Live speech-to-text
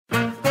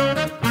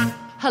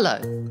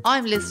Hello,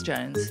 I'm Liz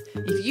Jones.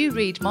 If you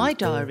read my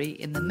diary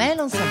in the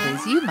Mail on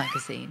Sunday's You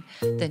magazine,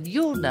 then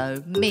you'll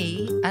know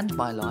me and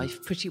my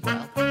life pretty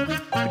well.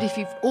 But if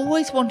you've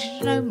always wanted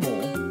to know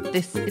more,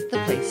 this is the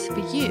place for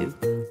you.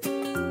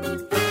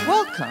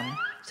 Welcome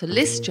to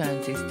Liz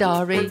Jones's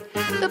Diary,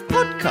 the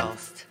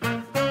podcast.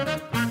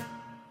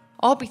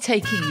 I'll be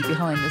taking you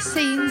behind the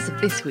scenes of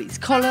this week's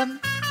column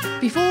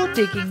before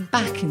digging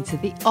back into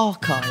the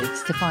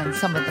archives to find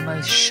some of the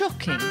most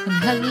shocking and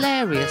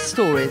hilarious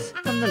stories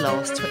from the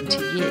last 20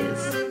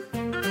 years.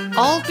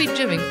 I'll be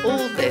doing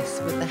all this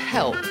with the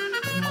help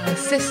of my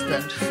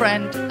assistant,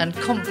 friend and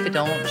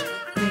confidant,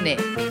 Nick.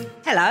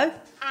 Hello.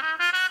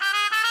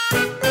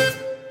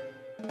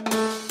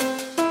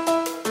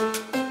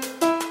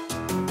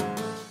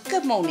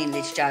 Good morning,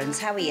 Liz Jones.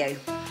 How are you?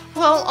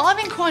 Well, I'm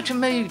in quite a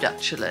mood,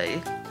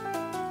 actually,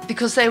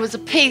 because there was a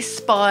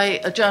piece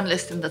by a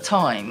journalist in The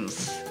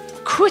Times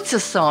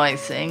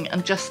criticising,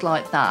 and just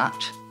like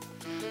that.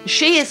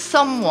 She is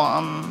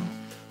someone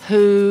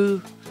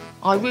who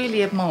I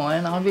really admire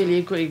and I really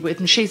agree with,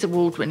 and she's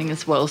award-winning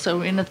as well, so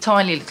we're in a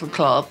tiny little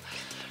club,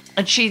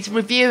 and she's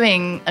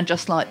reviewing And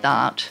Just Like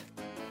That.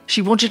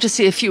 She wanted to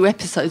see a few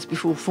episodes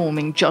before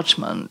forming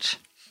judgment.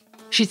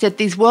 She said,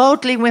 these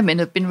worldly women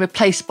have been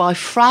replaced by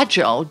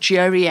fragile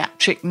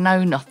geriatric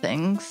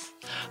know-nothings.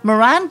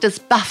 Miranda's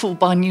baffled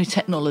by new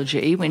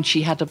technology when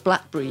she had a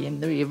BlackBerry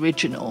in the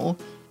original.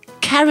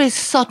 Carrie's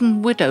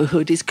sudden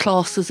widowhood is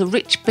classed as a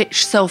rich bitch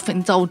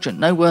self-indulgent,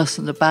 no worse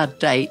than a bad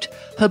date.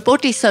 Her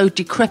body's so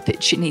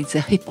decrepit she needs a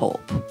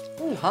hip-hop.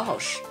 Oh,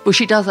 harsh. Well,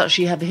 she does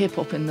actually have a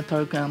hip-hop in the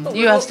programme.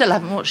 Still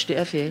haven't watched it,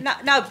 have you? No,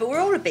 but we're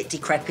all a bit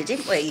decrepit,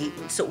 aren't we,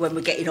 sort of when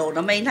we're getting on?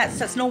 I mean,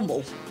 that's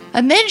normal.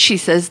 And then she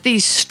says,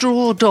 these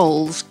straw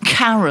dolls,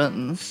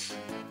 Karens.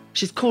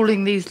 She's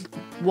calling these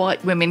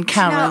white women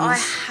Karens. No, I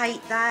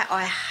hate that.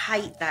 I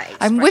hate that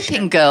expression. And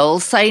whipping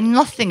girls say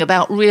nothing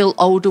about real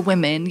older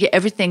women, yet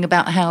everything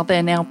about how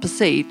they're now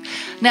perceived.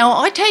 Now,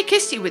 I take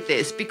issue with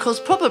this because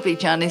probably,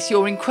 Janice,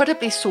 you're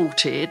incredibly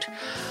sorted.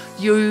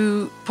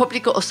 You probably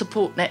got a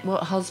support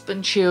network,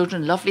 husband,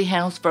 children, lovely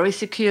house, very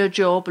secure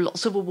job,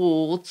 lots of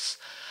awards.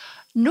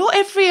 Not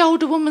every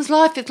older woman's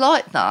life is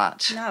like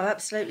that. No,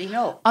 absolutely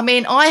not. I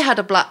mean, I had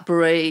a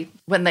BlackBerry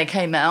when they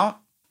came out.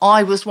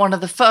 I was one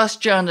of the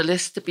first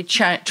journalists to be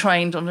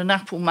trained on an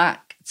Apple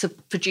Mac to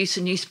produce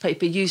a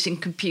newspaper using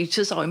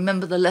computers. I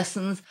remember the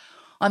lessons.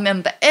 I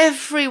remember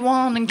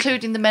everyone,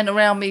 including the men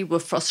around me, were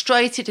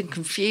frustrated and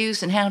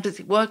confused. And how does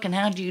it work? And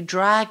how do you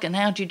drag? And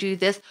how do you do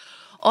this?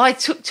 I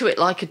took to it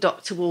like a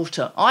duck to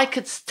water. I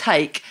could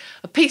take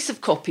a piece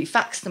of copy,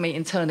 fax to me,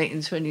 and turn it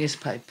into a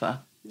newspaper.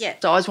 Yeah.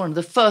 So I was one of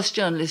the first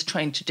journalists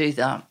trained to do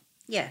that.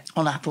 Yeah.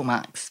 On Apple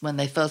Macs when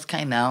they first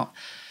came out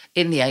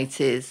in the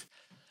 80s.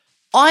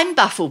 I'm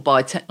baffled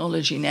by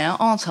technology now,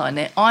 aren't I,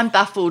 Nick? I'm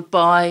baffled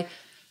by,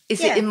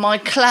 is it in my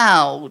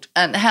cloud?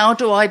 And how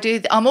do I do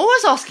that? I'm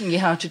always asking you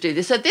how to do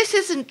this. So this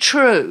isn't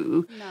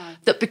true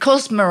that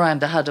because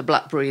Miranda had a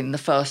BlackBerry in the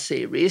first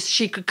series,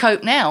 she could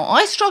cope now.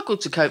 I struggle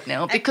to cope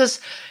now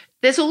because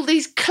there's all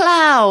these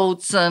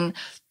clouds and...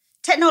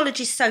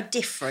 Technology's so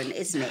different,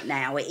 isn't it,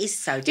 now? It is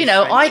so different. You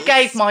know, I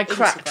gave my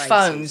cracked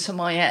phone to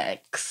my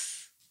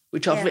ex,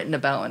 which I've written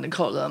about in a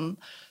column,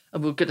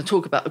 and we're going to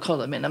talk about the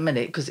column in a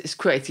minute because it's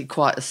created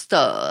quite a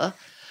stir.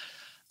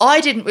 I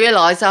didn't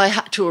realise I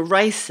had to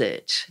erase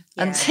it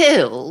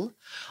until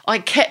I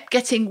kept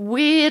getting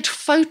weird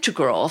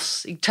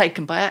photographs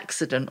taken by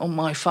accident on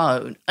my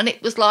phone. And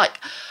it was like,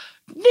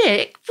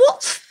 Nick,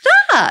 what's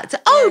that?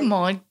 Oh,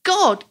 my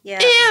God,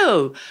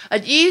 ew.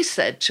 And you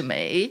said to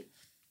me,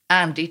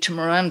 Andy to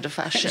Miranda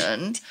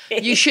fashion,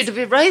 you should have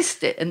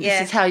erased it. And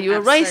this is how you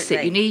erase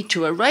it. You need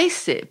to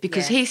erase it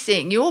because he's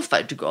seeing your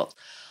photographs.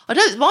 I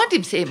don't mind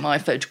him seeing my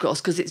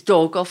photographs because it's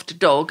dog after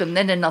dog and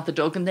then another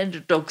dog and then a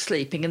dog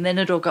sleeping and then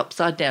a dog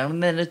upside down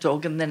and then a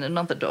dog and then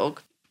another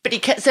dog. But he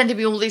kept sending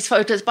me all these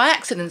photos by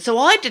accident, so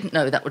I didn't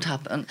know that would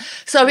happen.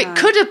 So it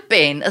could have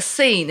been a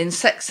scene in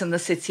Sex and the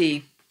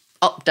City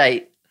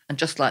update and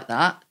just like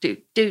that. Do,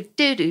 do,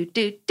 do, do,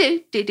 do,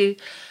 do, do, do.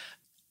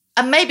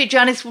 And maybe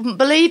Janice wouldn't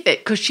believe it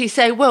because she'd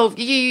say, well,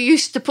 you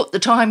used to put the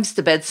Times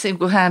to bed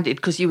single-handed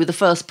because you were the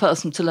first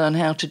person to learn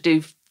how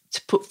to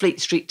put Fleet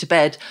Street to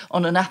bed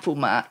on an Apple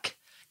Mac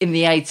in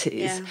the 80s.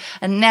 Yeah.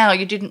 And now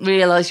you didn't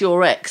realise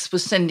your ex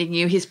was sending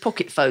you his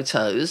pocket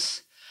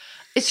photos.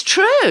 It's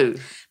true.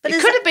 But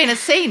it could have been a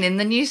scene in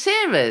the new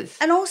series.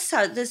 And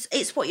also,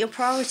 it's what your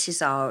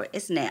priorities are,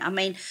 isn't it? I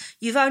mean,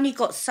 you've only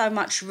got so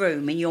much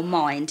room in your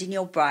mind, in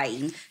your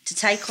brain, to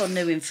take on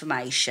new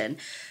information.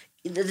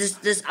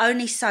 There's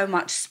only so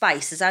much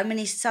space.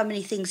 There's so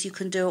many things you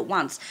can do at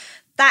once.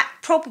 That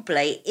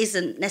probably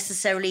isn't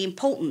necessarily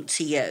important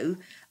to you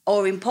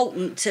or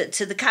important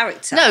to the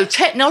character. No,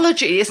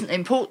 technology isn't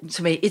important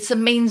to me. It's a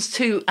means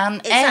to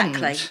an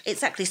end.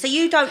 Exactly. So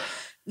you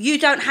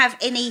don't have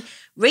any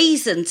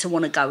reason to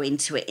want to go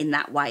into it in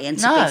that way and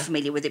to be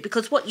familiar with it,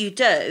 because what you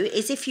do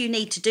is if you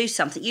need to do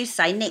something, you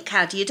say, Nick,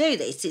 how do you do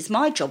this? It's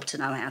my job to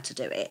know how to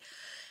do it.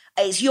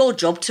 It's your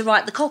job to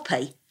write the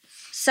copy.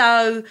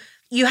 So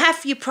you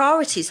have your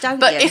priorities, don't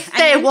but you? But if and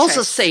there was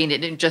a scene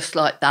in Just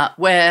Like That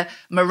where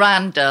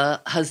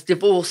Miranda has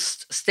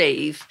divorced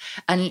Steve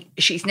and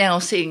she's now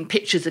seeing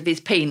pictures of his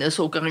penis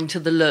or going to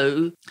the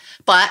loo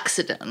by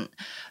accident,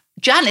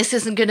 Janice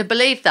isn't going to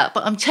believe that,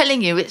 but I'm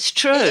telling you, it's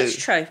true. It is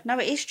true. No,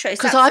 it is true.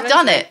 Because I've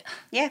done it.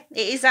 Yeah,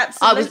 it is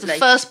absolutely. I was the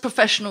first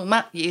professional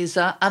map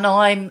user, and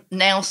I'm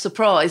now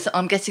surprised that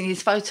I'm getting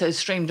these photos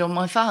streamed on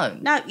my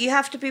phone. No, you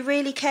have to be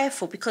really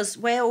careful because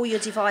where all your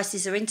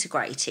devices are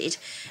integrated,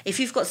 if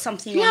you've got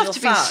something on your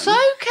phone... You have to be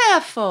so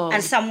careful.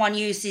 And someone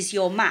uses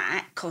your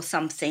Mac or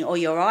something, or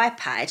your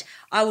iPad,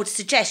 I would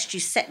suggest you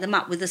set them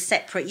up with a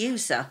separate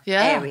user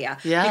area.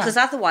 Yeah. Because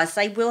otherwise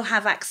they will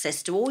have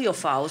access to all your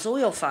files, all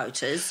your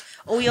photos,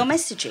 all your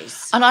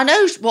messages. And I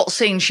know what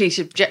scene she's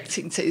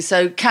objecting to.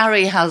 So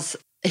Carrie has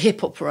a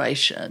hip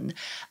operation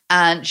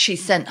and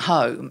she's sent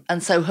home.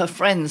 And so her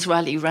friends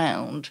rally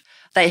round.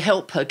 They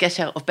help her get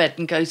out of bed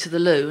and go to the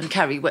loo, and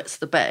Carrie wets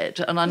the bed.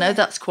 And I know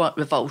that's quite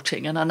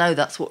revolting, and I know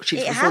that's what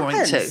she's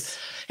referring to.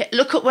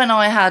 Look at when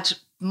I had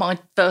my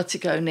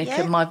vertigo, Nick,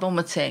 and my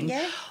vomiting.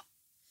 Yeah.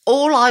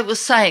 All I was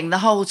saying the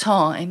whole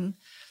time,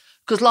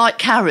 because like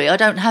Carrie, I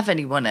don't have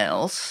anyone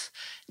else.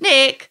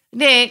 Nick,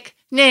 Nick,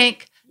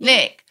 Nick,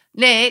 Nick,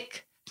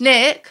 Nick,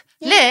 Nick,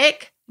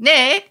 Nick,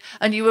 Nick.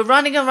 And you were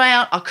running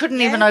around. I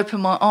couldn't even open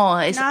my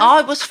eyes. No.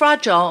 I was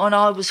fragile and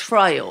I was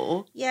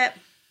frail. Yeah.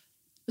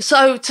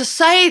 So to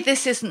say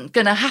this isn't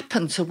going to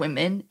happen to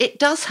women, it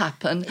does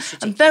happen.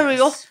 And very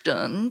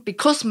often,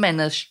 because men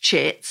are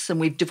chits and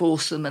we've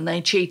divorced them and they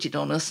cheated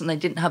on us and they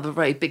didn't have a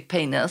very big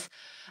penis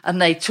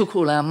and they took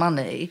all our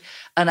money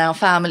and our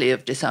family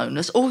have disowned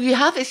us, all you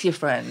have is your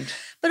friend.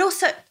 But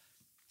also...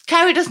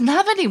 Carrie doesn't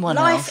have anyone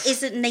else. Life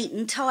isn't neat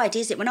and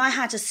tidy, is it? When I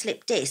had a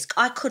slip disc,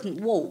 I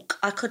couldn't walk,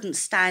 I couldn't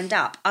stand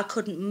up, I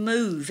couldn't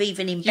move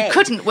even in bed. You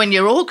couldn't when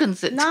your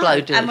organs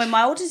exploded. No, and when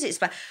my organs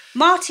exploded.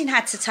 Martin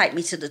had to take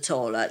me to the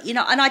toilet, and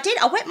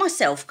I wet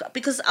myself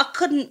because I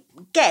couldn't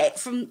get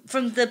from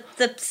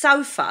the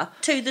sofa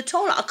to the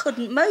toilet. I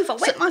couldn't move. I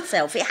wet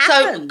myself. It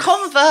happens. So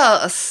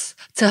converse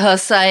to her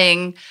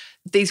saying...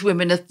 These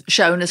women are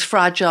shown as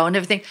fragile and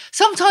everything.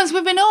 Sometimes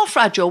women are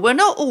fragile. We're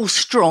not all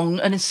strong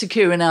and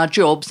secure in our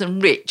jobs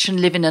and rich and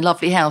live in a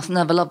lovely house and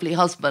have a lovely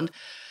husband.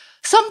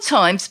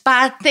 Sometimes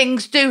bad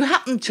things do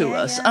happen to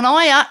us. Yeah. And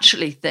I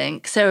actually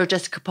think Sarah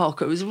Jessica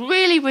Parker was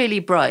really, really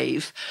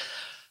brave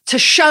to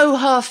show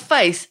her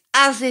face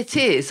as it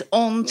is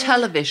on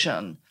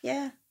television.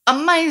 Yeah.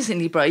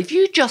 Amazingly brave.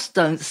 You just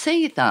don't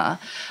see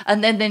that.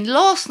 And then in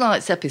last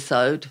night's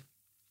episode,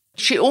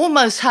 she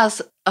almost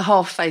has a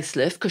half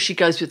facelift because she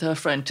goes with her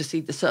friend to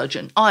see the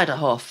surgeon. I had a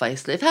half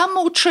facelift. How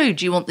more true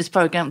do you want this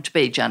programme to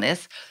be,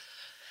 Janice?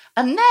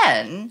 And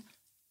then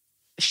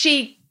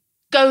she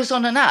goes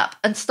on an app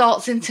and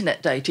starts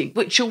internet dating,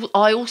 which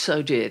I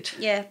also did.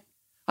 Yeah.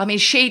 I mean,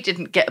 she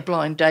didn't get a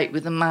blind date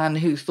with a man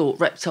who thought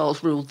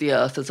reptiles ruled the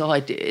earth as I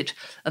did,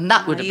 and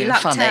that would have been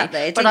funny.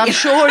 There, but I'm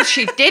sure if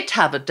she did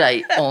have a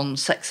date on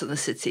Sex and the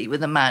City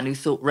with a man who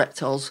thought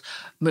reptiles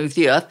moved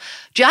the earth,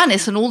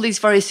 Janice and all these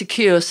very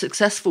secure,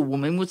 successful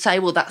women would say,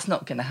 well, that's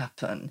not going to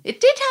happen.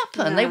 It did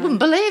happen. No. They wouldn't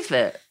believe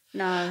it.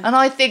 No. And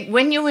I think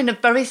when you're in a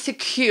very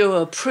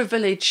secure,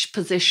 privileged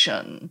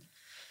position,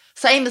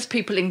 same as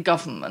people in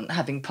government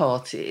having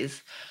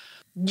parties,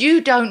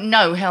 you don't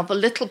know how the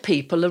little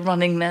people are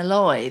running their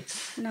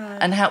lives. No.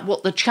 And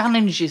what the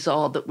challenges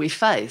are that we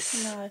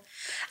face. No.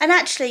 And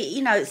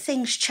actually,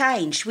 things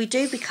change. We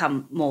do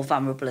become more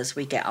vulnerable as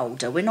we get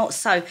older. We're not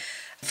so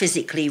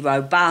physically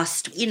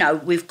robust.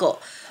 We've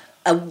got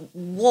a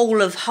wall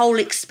of whole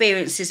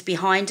experiences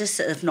behind us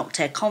that have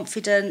knocked our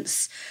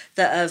confidence,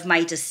 that have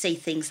made us see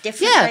things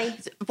differently.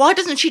 Yeah. Why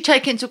doesn't she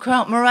take into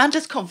account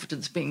Miranda's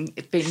confidence being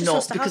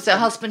knocked because her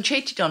husband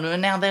cheated on her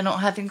and now they're not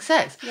having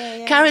sex?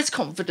 Yeah. Carrie's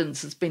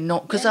confidence has been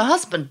knocked because her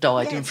husband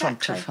died in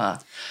front of her.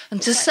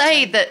 And to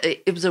say that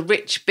it was a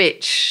rich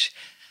bitch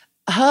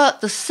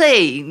hurt the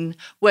scene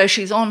where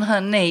she's on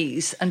her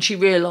knees and she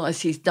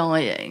realised he's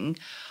dying.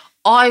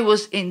 I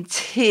was in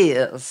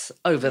tears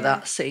over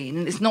that scene,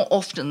 and it's not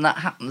often that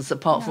happens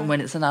apart from when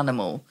it's an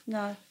animal.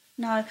 No.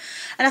 And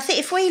I think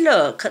if we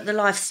look at the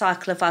life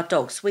cycle of our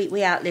dogs,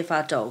 we outlive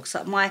our dogs.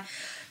 Like my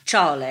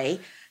Charlie,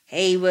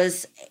 he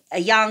was a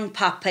young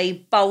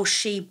puppy,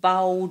 bolshy,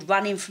 bold,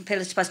 running from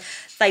pillar to post.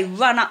 They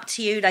run up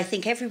to you. They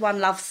think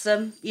everyone loves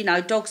them.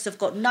 Dogs have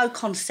got no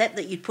concept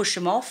that you'd push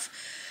them off.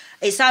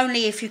 It's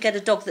only if you get a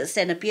dog that's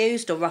then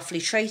abused or roughly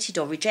treated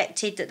or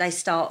rejected that they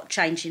start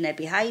changing their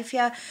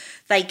behaviour.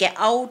 They get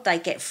old, they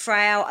get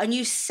frail, and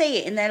you see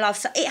it in their life.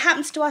 So it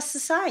happens to us the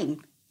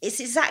same. It's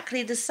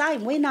exactly the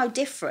same. We're no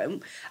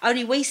different,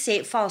 only we see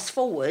it fast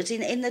forward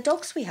in the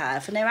dogs we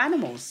have and their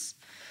animals.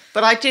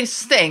 But I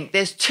just think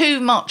there's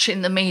too much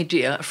in the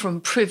media from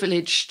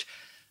privileged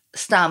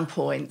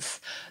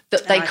standpoints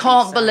that they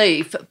can't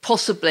believe that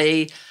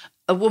possibly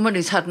a woman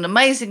who's had an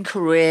amazing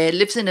career,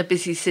 lives in a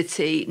busy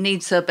city,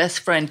 needs her best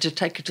friend to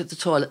take her to the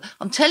toilet.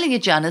 I'm telling you,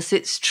 Janice,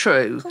 it's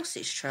true. Of course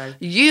it's true.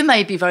 You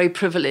may be very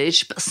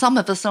privileged, but some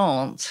of us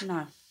aren't.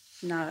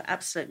 No,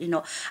 absolutely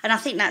not. And I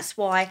think that's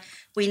why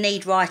we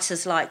need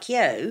writers like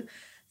you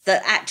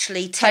that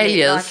actually tell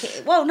it like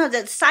it. Well, no,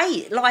 that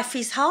say life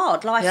is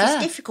hard, life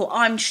is difficult,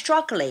 I'm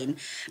struggling.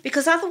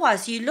 Because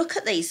otherwise you look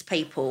at these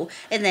people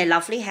in their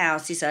lovely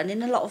houses,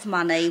 earning a lot of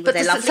money with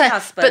their lovely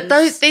husbands.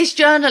 But these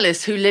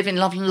journalists who live in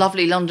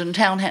lovely London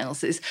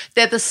townhouses,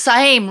 they're the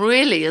same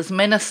really as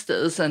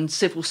ministers and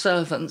civil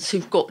servants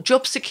who've got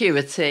job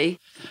security,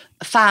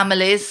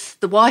 families,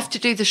 the wife to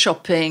do the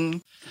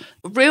shopping.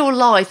 Real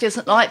life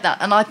isn't like that.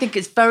 And I think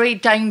it's very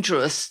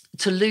dangerous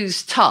to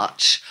lose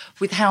touch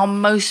with how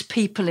most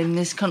people in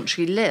this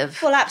country live.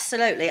 Well,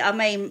 absolutely. I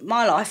mean,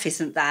 my life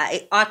isn't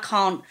that.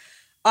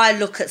 I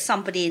look at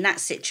somebody in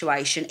that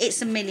situation,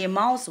 it's a million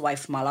miles away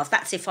from my life.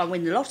 That's if I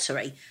win the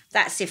lottery.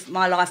 That's if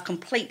my life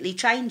completely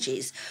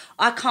changes.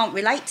 I can't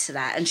relate to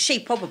that. And she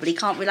probably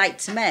can't relate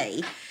to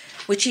me,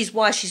 which is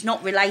why she's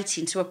not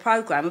relating to a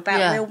programme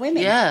about real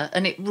women. Yeah,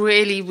 and it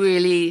really,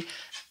 really...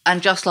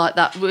 And just like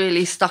that,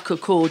 really stuck a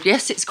chord.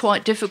 Yes, it's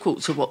quite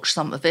difficult to watch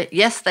some of it.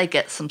 Yes, they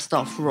get some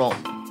stuff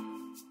wrong.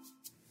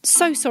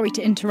 So sorry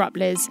to interrupt,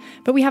 Liz,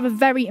 but we have a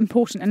very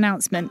important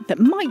announcement that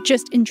might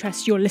just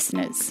interest your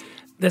listeners.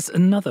 There's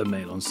another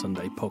Mail on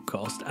Sunday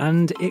podcast,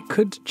 and it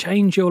could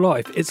change your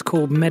life. It's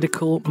called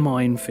Medical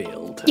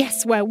Minefield.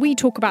 Yes, where we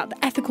talk about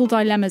the ethical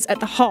dilemmas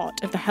at the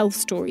heart of the health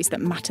stories that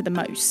matter the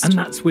most. And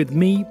that's with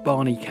me,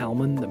 Barney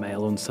Calman, the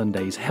Mail on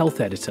Sunday's health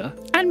editor.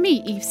 And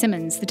me, Eve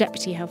Simmons, the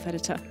deputy health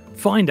editor.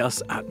 Find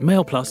us at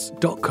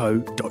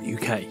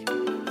mailplus.co.uk.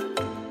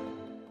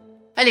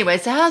 Anyway,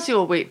 so how's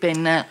your week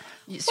been now?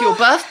 It's your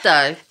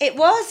birthday. It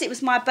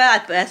was my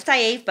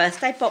birthday Eve,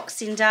 birthday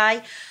Boxing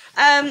Day.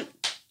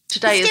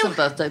 Today isn't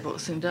birthday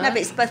Boxing Day. No, but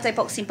it's birthday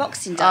Boxing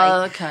Day.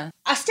 Oh, okay.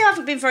 I still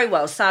haven't been very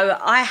well, so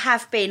I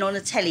have been on a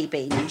telly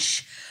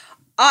binge.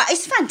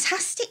 It's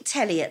fantastic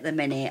telly at the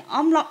minute.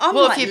 What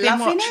have you been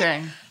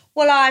watching?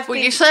 Well,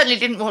 you certainly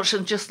didn't watch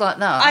them just like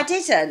that. I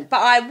didn't,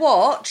 but I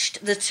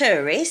watched The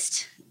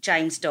Tourist.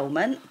 James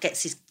Dorman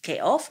gets his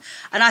kit off,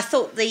 and I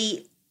thought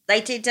they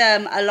did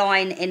a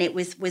line in it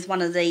with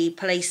one of the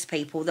police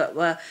people that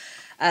were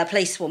a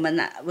policewoman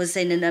that was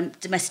in a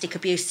domestic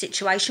abuse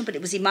situation, but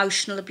it was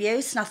emotional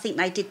abuse, and I think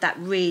they did that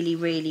really,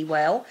 really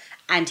well.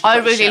 And I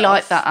really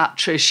like that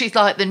actress. She's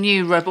like the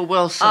new Rebel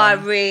Wilson. I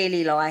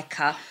really like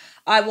her.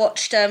 I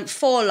watched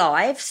 4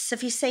 Lives.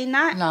 Have you seen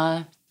that?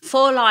 No.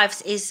 4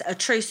 Lives is a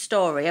true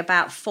story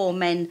about 4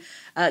 men,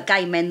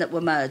 gay men that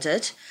were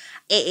murdered.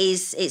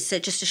 It's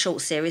just a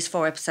short series,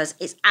 4 episodes.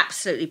 It's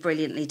absolutely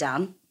brilliantly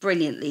done.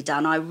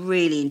 I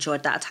really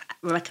enjoyed that. I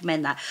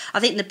recommend that. I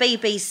think the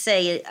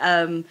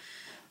BBC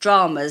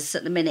dramas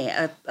at the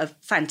minute are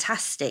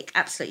fantastic,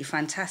 absolutely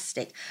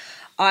fantastic.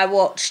 I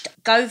watched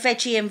Go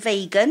Veggie and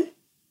Vegan,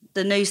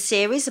 the new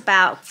series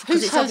about...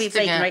 Who's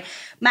hosting it?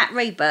 Matt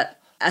Rebert,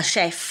 a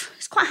chef.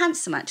 He's quite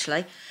handsome,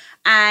 actually.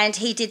 And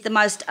he did the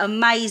most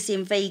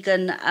amazing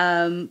vegan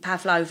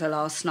pavlova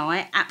last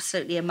night.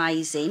 Absolutely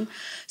amazing.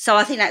 So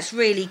I think that's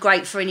really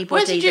great for anybody.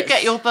 Where did you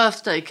get your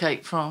birthday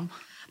cake from?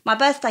 My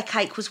birthday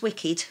cake was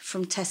wicked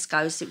from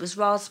Tesco's. It was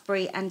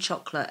raspberry and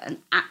chocolate and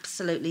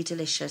absolutely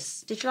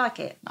delicious. Did you like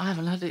it? I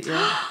haven't had it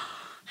yet.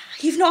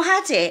 You've not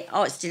had it?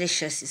 Oh, it's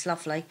delicious. It's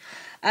lovely.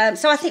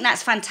 So I think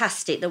that's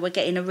fantastic that we're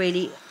getting a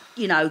really,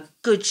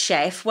 good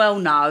chef,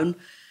 well-known,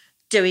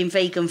 doing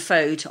vegan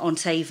food on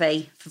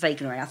TV for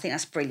veganery. I think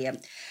that's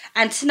brilliant.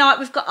 And tonight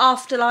we've got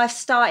Afterlife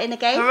starting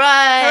again.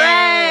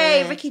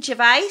 Hooray! Hooray! Ricky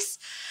Gervais.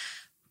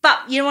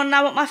 But you want to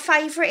know what my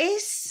favourite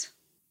is?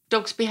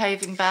 Dogs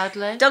behaving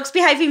badly. Dogs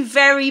behaving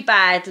very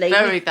badly.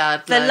 Very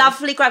badly. The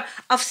lovely Graham.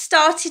 I've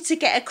started to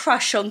get a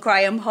crush on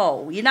Graham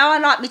Hall. You know, I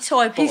like my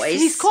toy boys.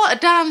 He's quite a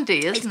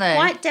dandy, isn't he? He's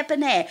quite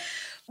debonair.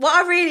 What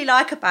I really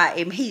like about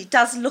him, he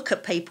does look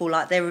at people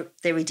like they're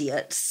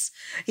idiots.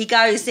 He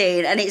goes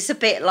in and it's a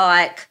bit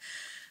like,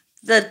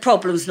 the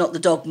problem's not the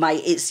dog,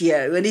 mate, it's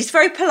you. And he's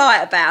very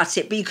polite about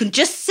it, but you can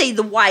just see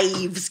the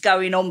waves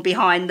going on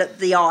behind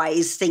the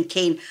eyes,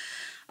 thinking,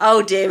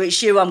 oh dear,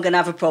 it's you I'm going to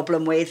have a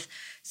problem with.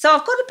 So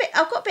I've got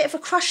a bit of a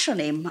crush on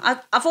him.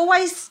 I've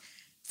always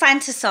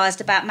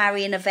fantasised about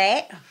marrying a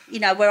vet,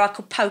 where I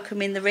could poke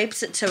him in the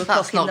ribs at 2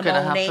 o'clock in the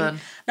morning.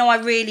 Happen. No, I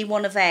really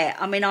want a vet.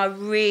 I mean,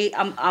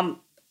 I'm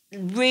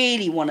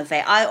really want a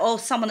vet. Or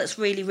someone that's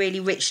really,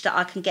 really rich that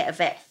I can get a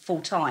vet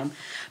full time.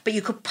 But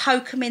you could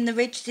poke him in the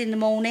ribs in the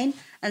morning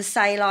and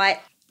say,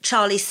 like,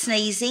 Charlie's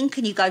sneezing,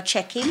 can you go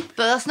check him?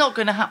 But that's not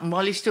going to happen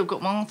while you've still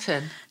got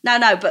Martin.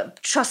 No,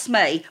 but trust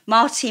me,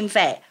 Martin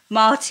vet,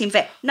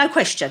 no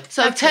question.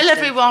 So tell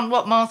everyone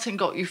what Martin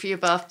got you for your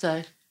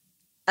birthday.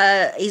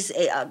 He's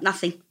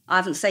nothing. I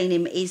haven't seen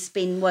him. He's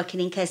been working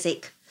in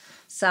Keswick,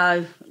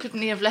 so...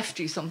 Couldn't he have left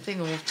you something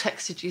or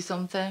texted you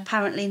something?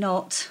 Apparently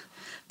not.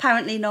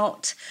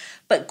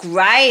 But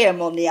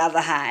Graham, on the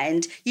other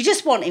hand, you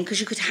just want him because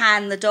you could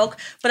hand the dog.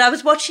 But I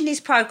was watching his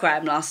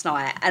programme last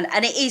night and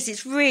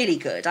it's really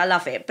good. I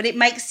love it. But it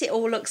makes it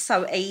all look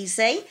so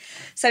easy.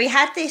 So he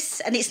had this,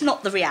 and it's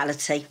not the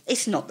reality.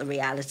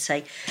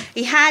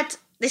 He had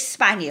this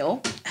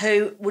spaniel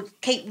who would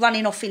keep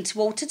running off into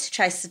water to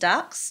chase the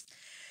ducks.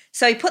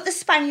 So he put the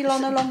spaniel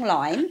on a long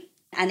line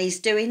and he's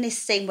doing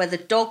this thing where the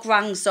dog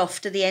runs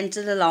off to the end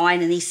of the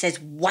line and he says,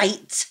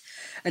 wait.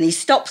 And he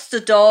stops the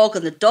dog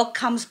and the dog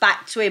comes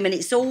back to him and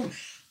it's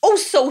all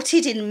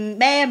sorted in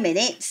mere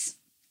minutes.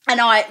 And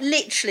I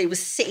literally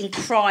was sitting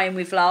crying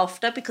with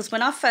laughter because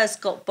when I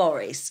first got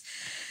Boris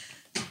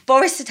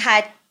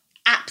had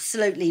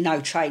absolutely no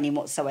training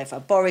whatsoever.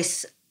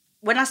 Boris,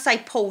 when I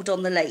say pulled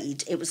on the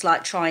lead, it was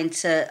like trying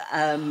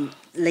to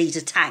lead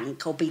a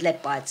tank or be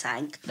led by a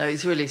tank. No,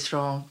 he's really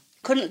strong.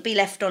 Couldn't be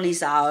left on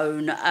his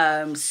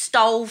own,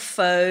 stole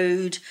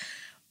food.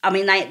 I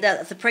mean,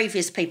 the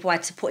previous people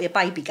had to put a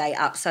baby gate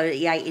up so that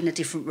he ate in a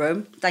different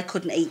room. They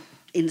couldn't eat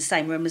in the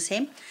same room as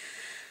him.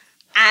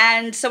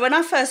 And so when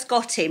I first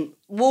got him,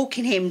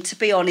 walking him, to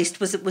be honest,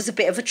 was a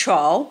bit of a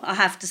trial, I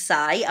have to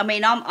say. I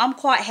mean, I'm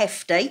quite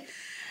hefty.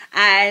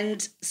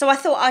 And so I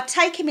thought I'd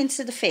take him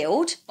into the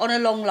field on a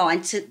long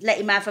line to let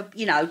him have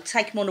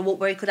take him on a walk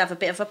where he could have a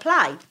bit of a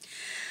play.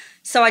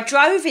 So I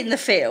drove in the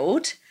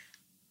field,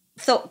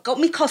 got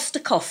me Costa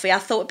coffee. I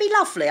thought it'd be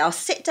lovely. I'll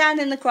sit down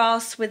in the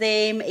grass with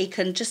him. He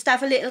can just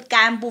have a little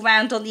gamble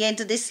round on the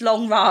end of this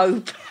long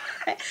rope.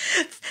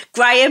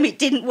 Graham, it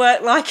didn't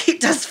work like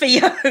it does for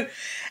you.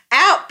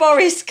 Out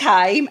Boris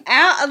came,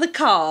 out of the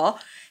car.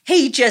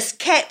 He just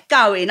kept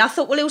going. I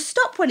thought, well, he'll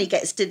stop when he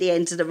gets to the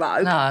end of the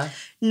rope.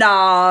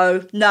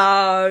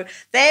 No.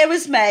 There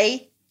was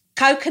me,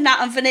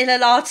 coconut and vanilla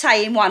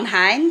latte in one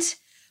hand,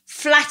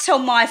 flat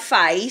on my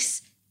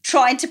face,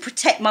 trying to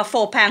protect my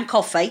 £4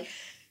 coffee,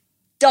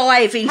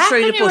 diving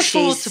through the bushes. How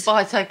can you afford to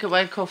buy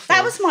takeaway coffee?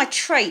 That was my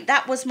treat.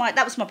 That was my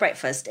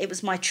breakfast. It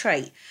was my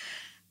treat.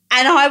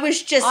 And I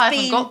was just I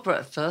haven't got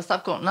breakfast.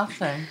 I've got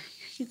nothing.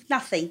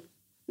 Nothing.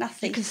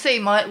 You can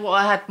see what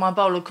I had my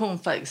bowl of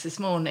cornflakes this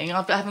morning.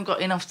 I haven't got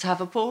enough to have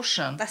a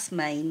portion. That's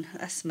mean.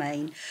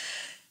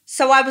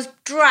 So I was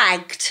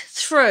dragged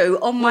through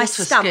on my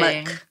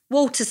stomach.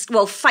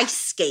 Face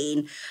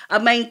skiing. I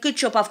mean, good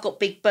job I've got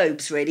big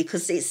boobs, really,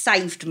 because it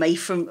saved me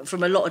from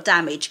a lot of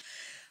damage.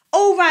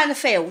 All round the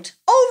field.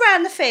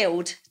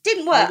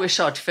 Didn't work. I wish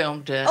I'd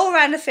filmed it. All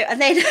round the field. And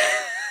then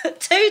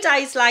 2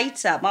 days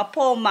later, my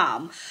poor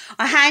mum,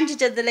 I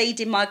handed her the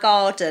lead in my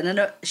garden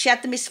and she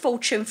had the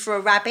misfortune for a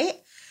rabbit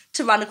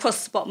to run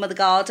across the bottom of the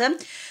garden.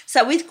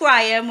 So with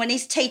Graham, when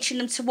he's teaching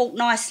them to walk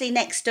nicely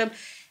next to him,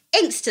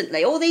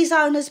 instantly, all these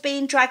owners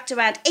being dragged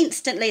around,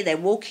 instantly they're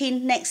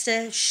walking next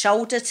to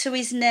shoulder to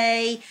his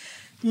knee,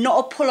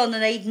 not a pull on the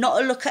knee,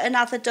 not a look at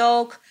another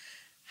dog,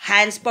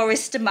 hands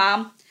Boris to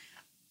mum.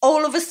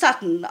 All of a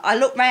sudden, I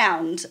looked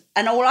round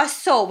and all I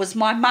saw was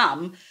my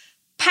mum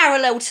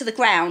parallel to the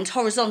ground,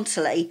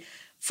 horizontally,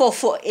 4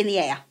 foot in the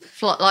air.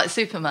 Like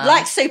Superman.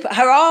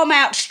 Her arm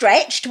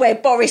outstretched where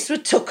Boris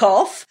took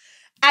off.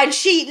 And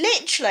she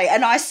literally,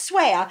 and I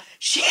swear, I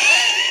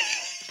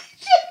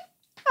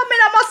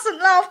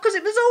mustn't laugh because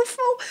it was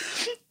awful,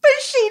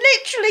 but she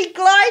literally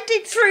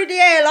glided through the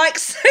air like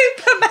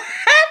Superman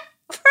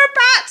for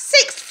about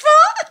 6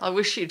 foot. I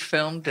wish you'd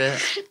filmed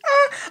it.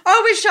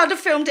 I wish I'd have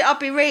filmed it. I'd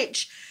be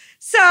rich.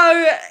 So,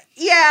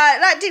 yeah,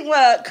 that didn't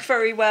work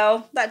very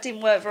well.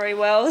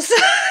 So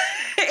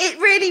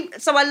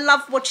I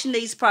love watching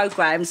these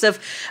programmes of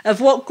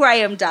what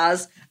Graham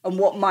does and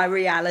what my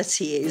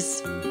reality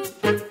is.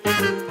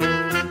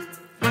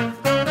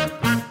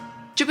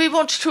 Do we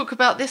want to talk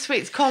about this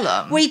week's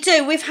column? We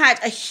do. We've had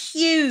a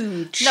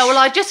huge... No, well,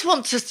 I just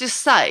want to just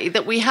say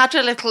that we had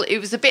a little... It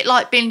was a bit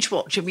like binge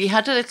watching. We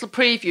had a little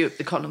preview of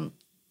the column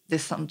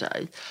this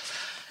Sunday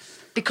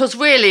because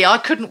really I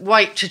couldn't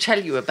wait to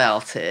tell you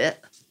about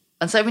it.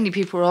 And so many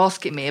people were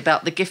asking me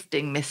about the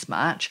gifting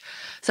mismatch.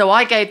 So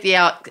I gave the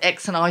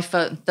X and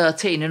iPhone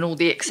 13 and all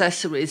the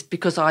accessories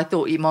because I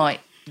thought you might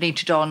need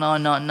to dial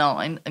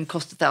 999 and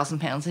cost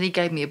 £1,000. And he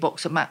gave me a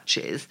box of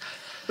matches.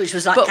 Which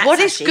was like But what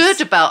ashes. is good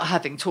about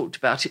having talked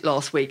about it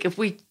last week, if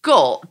we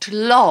got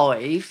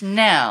live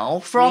now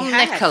from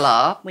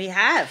Nicola... We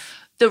have.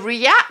 The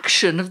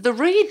reaction of the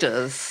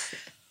readers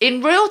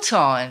in real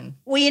time.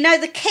 Well,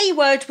 the key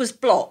word was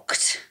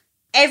blocked.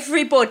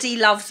 Everybody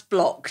loves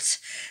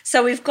blocked.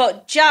 So we've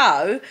got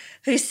Joe,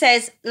 who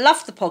says,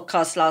 loved the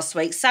podcast last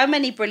week. So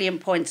many brilliant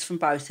points from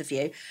both of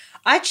you.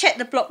 I checked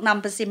the block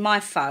numbers in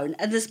my phone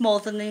and there's more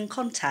than in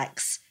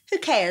contacts. Who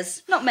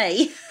cares? Not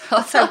me.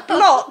 So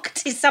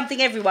blocked is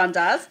something everyone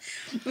does.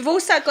 We've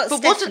also got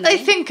Stephanie. What did they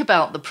think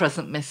about the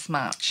present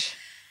mismatch?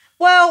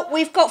 Well,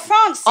 we've got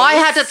Francis. I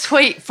had a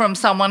tweet from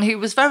someone who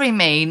was very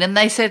mean and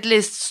they said,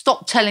 Liz,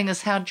 stop telling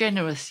us how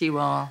generous you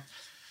are.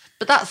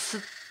 But that's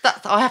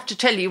I have to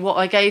tell you what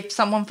I gave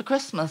someone for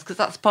Christmas because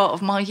that's part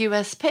of my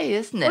USP,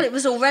 isn't it? Well, it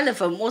was all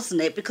relevant, wasn't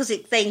it? Because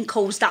it then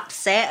caused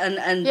upset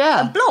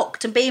and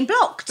blocked and being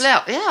blocked.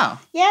 Yeah.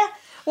 Yeah.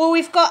 Well,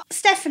 we've got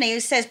Stephanie who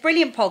says,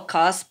 brilliant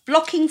podcast,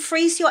 blocking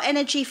frees your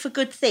energy for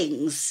good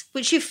things,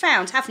 which you've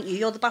found, haven't you?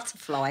 You're the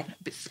butterfly.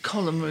 It's the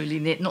column really,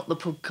 not the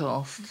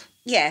podcast.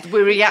 Yeah.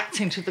 We're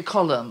reacting to the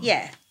column.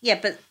 Yeah,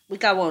 but we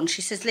go on.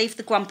 She says, leave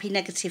the grumpy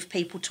negative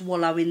people to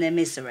wallow in their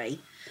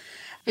misery.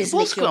 It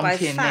was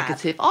grumpy and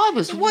negative. I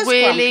was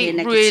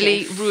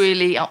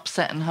really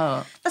upset and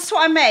hurt. That's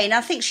what I mean.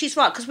 I think she's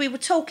right, because we were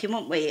talking,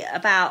 weren't we,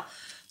 about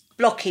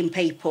blocking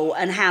people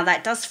and how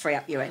that does free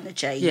up your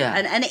energy. Yeah.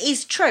 And it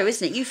is true,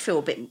 isn't it? You feel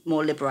a bit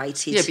more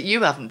liberated. Yeah, but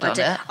you haven't done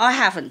it. I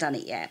haven't done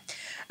it yet.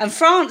 And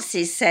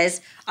Francis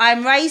says, I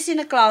am raising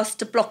a glass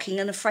to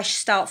blocking and a fresh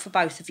start for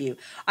both of you.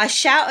 I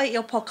shout at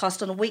your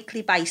podcast on a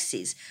weekly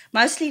basis,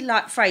 mostly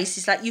like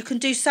phrases like, you can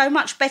do so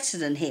much better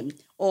than him,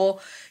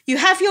 or you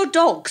have your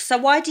dog, so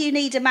why do you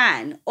need a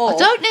man? Or I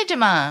don't need a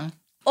man.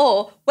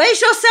 Or,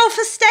 where's your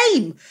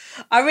self-esteem?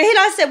 I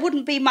realise there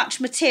wouldn't be much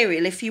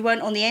material if you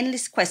weren't on the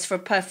endless quest for a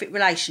perfect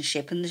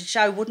relationship, and the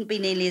show wouldn't be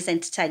nearly as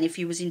entertaining if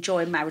you was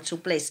enjoying marital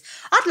bliss.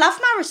 I'd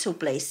love marital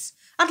bliss.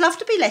 I'd love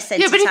to be less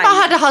entertaining. Yeah, but if I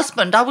had a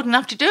husband, I wouldn't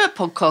have to do a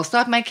podcast.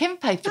 I'd make him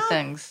pay for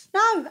things.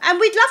 No, and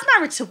we'd love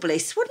marital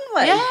bliss, wouldn't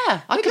we? Yeah,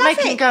 I could make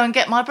him go and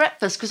get my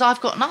breakfast because I've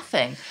got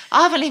nothing.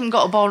 I haven't even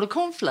got a bowl of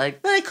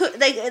cornflakes. Well,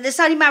 there's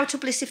only marital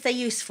bliss if they're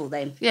useful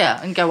then.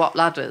 Yeah, and go up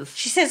ladders.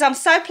 She says, I'm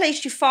so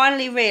pleased you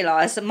finally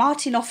realised that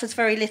Martin offers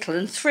very little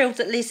and thrilled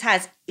that Liz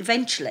has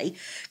eventually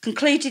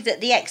concluded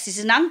that the ex is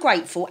an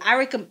ungrateful,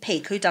 arrogant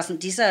pig who doesn't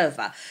deserve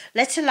her,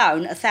 let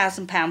alone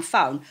 £1,000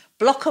 phone.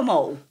 Block them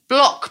all.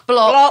 Block,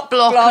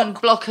 and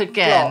block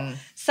again. Block.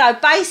 So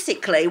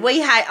basically,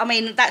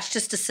 that's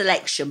just a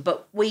selection,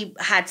 but we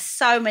had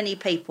so many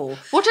people.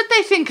 What did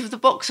they think of the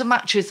box of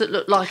matches that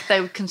looked like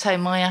they would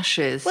contain my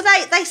ashes? Well,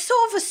 they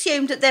sort of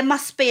assumed that there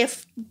must be a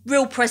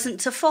real present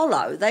to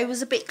follow. They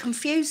was a bit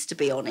confused, to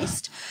be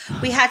honest.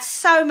 We had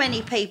so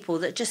many people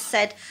that just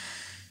said,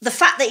 the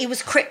fact that he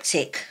was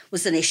cryptic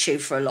was an issue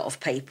for a lot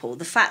of people.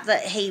 The fact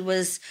that he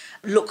was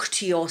look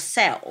to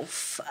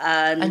yourself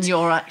and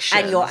your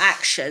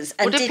actions.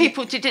 And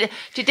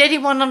did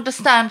anyone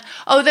understand?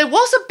 Oh, there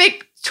was a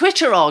big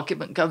Twitter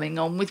argument going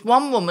on with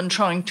one woman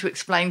trying to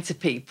explain to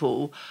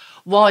people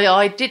why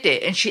I did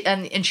it, and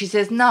she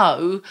says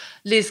no,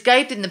 Liz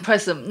gave him the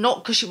present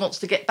not because she wants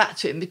to get back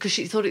to him, because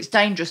she thought it's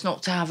dangerous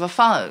not to have a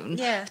phone,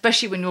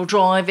 especially when you're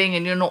driving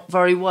and you're not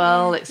very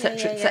well,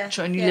 etc.,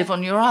 and you live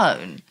on your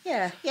own.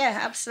 Yeah,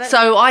 absolutely.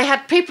 So I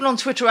had people on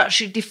Twitter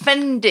actually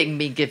defending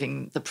me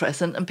giving the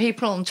present, and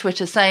people on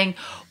Twitter saying,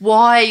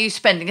 why are you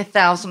spending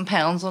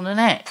 £1,000 on an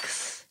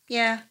ex?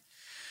 Yeah.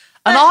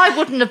 And I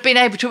wouldn't have been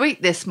able to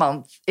eat this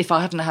month if I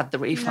hadn't had the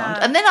refund. No.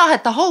 And then I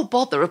had the whole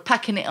bother of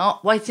packing it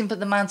up, waiting for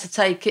the man to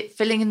take it,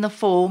 filling in the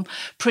form,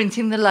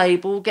 printing the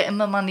label, getting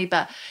my money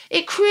back.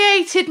 It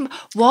created...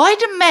 Why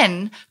do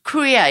men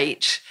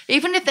create,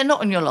 even if they're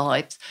not in your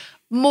lives,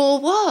 more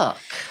work?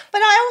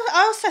 But I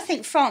also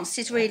think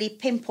Francis really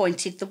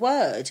pinpointed the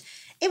word.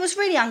 It was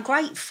really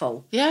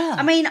ungrateful. Yeah.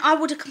 I mean, I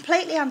would have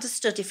completely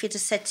understood if he'd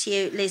have said to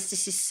you, Liz,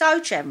 this is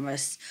so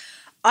generous.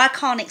 I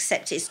can't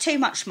accept it. It's too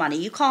much money.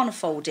 You can't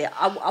afford it.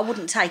 I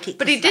wouldn't take it.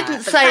 But he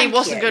didn't say he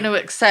wasn't going to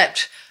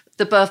accept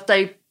the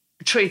birthday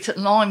treat at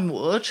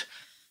Limewood,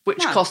 which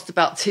cost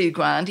about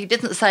 $2,000. He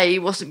didn't say he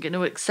wasn't going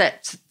to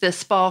accept the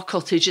spa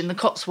cottage in the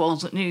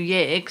Cotswolds at New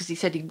Year because he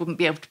said he wouldn't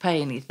be able to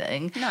pay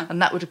anything. No.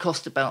 And that would have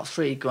cost about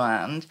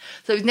 $3,000.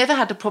 So he's never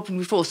had a problem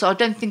before. So I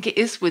don't think it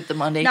is with the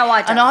money. No,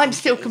 I don't. And I'm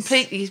still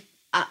completely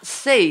at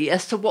sea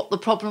as to what the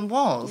problem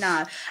was.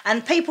 No,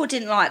 and people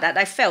didn't like that.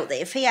 They felt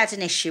that if he had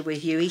an issue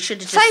with you, he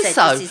should have just said,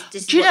 so. This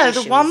is do you know,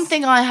 the one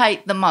thing I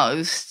hate the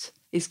most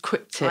is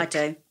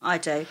cryptic. I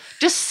do.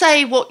 Just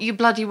say what you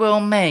bloody well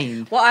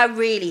mean. What I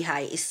really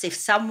hate is if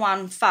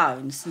someone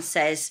phones and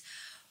says,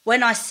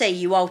 when I see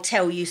you, I'll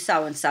tell you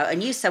so-and-so,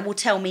 and you say, well,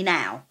 tell me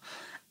now.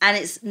 And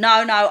it's,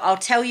 no, I'll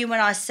tell you when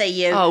I see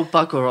you. Oh,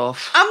 bugger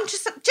off. I'm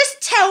just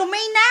tell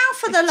me now,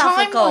 for the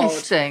love of God. Time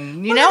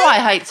wasting. You know I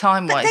hate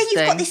time wasting. But then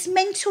you've got this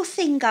mental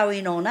thing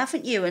going on,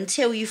 haven't you,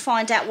 until you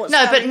find out what's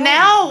going on. No, but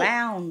now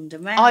round.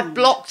 I've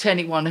blocked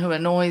anyone who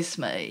annoys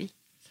me.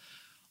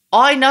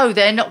 I know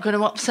they're not going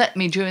to upset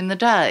me during the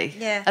day.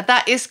 Yeah. And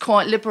that is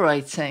quite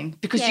liberating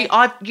because you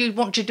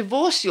want to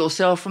divorce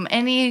yourself from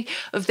any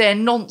of their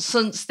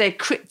nonsense, their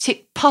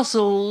cryptic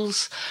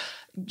puzzles.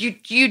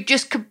 You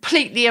just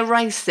completely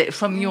erase it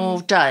from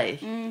your day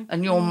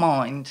and your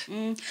mind.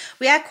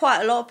 We had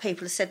quite a lot of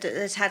people who said that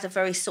they'd had a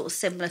very sort of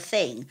similar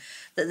thing,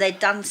 that they'd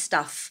done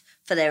stuff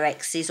for their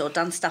exes or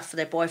done stuff for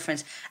their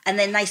boyfriends, and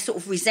then they sort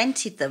of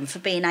resented them for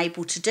being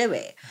able to do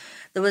it.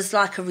 There was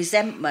like a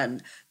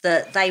resentment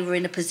that they were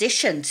in a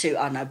position to,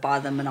 I don't know, buy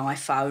them an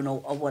iPhone or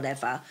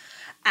whatever.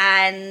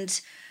 And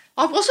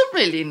I wasn't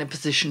really in a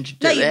position to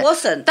do it. No, you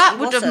wasn't. That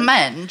would have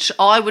meant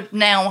I would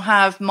now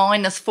have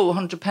minus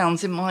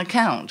 £400 in my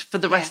account for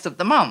the rest of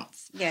the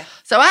month. Yeah.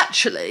 So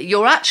actually,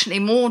 you're actually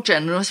more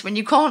generous when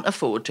you can't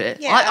afford it.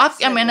 Yeah, I've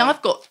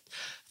got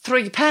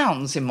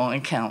 £3 in my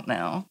account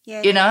now.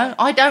 Yeah, you know,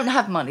 I don't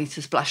have money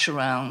to splash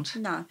around.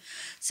 No.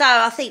 So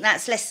I think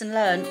that's lesson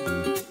learned.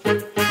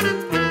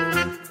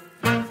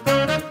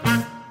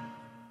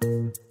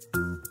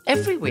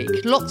 Every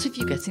week, lots of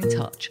you get in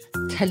touch,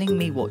 telling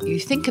me what you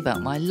think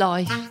about my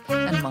life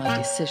and my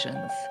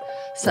decisions.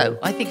 So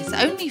I think it's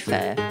only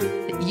fair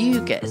that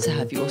you get to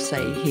have your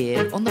say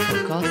here on the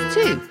podcast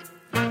too.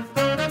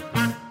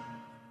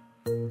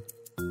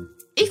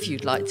 If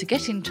you'd like to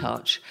get in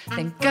touch,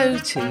 then go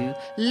to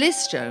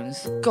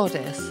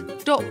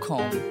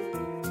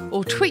lizjonesgoddess.com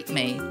or tweet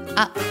me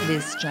at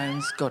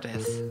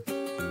lizjonesgoddess.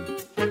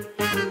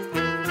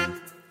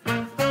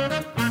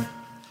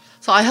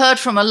 So I heard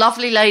from a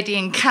lovely lady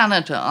in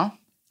Canada.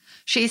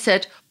 She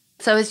said,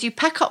 so as you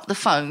pack up the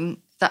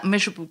phone that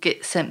miserable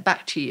git sent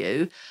back to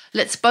you,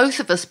 let's both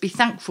of us be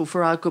thankful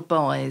for our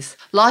goodbyes.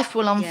 Life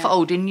will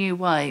unfold in new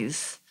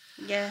ways.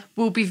 Yeah.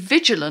 We'll be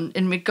vigilant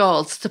in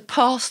regards to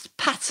past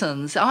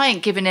patterns. I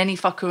ain't giving any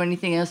fuck or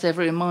anything else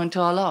ever in my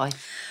entire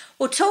life.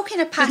 Well, talking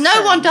of patterns...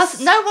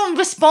 No one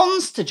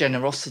responds to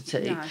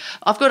generosity. No.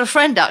 I've got a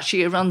friend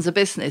actually who runs a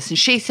business, and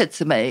she said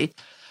to me,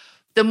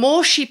 the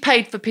more she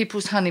paid for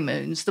people's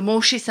honeymoons, the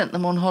more she sent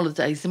them on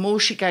holidays, the more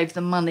she gave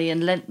them money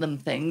and lent them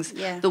things,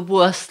 the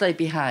worse they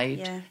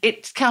behaved. Yeah.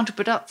 It's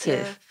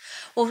counterproductive. Yeah.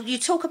 Well, you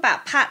talk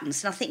about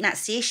patterns, and I think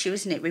that's the issue,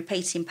 isn't it?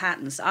 Repeating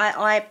patterns.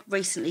 I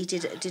recently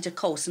did a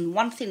course, and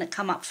one thing that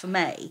come up for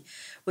me,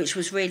 which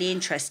was really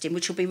interesting,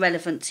 which will be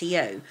relevant to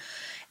you,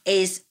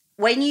 is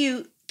when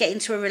you get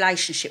into a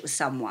relationship with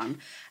someone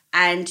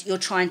and you're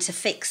trying to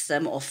fix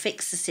them or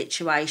fix the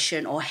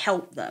situation or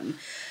help them,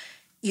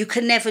 you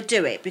can never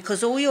do it,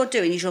 because all you're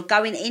doing is you're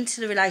going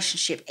into the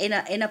relationship in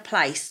a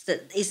place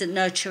that isn't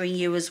nurturing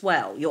you as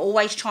well. You're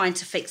always trying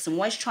to fix them,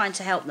 always trying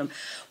to help them.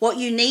 What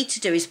you need to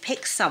do is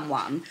pick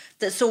someone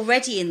that's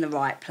already in the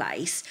right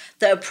place,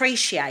 that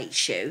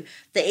appreciates you,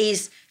 that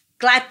is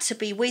glad to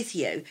be with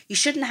you. You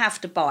shouldn't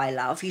have to buy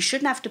love. You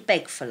shouldn't have to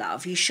beg for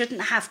love. You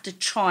shouldn't have to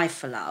try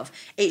for love.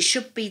 It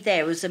should be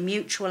there as a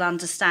mutual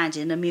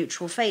understanding, a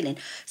mutual feeling.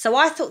 So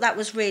I thought that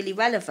was really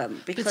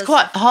relevant, because It's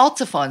quite hard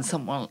to find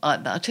someone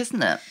like that,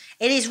 isn't it?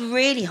 it is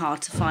really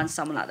hard to find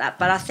someone like that.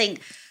 But I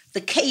think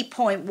the key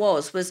point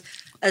was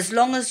as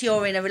long as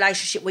you're in a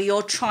relationship where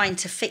you're trying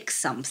to fix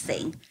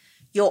something,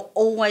 you're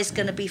always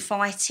going to be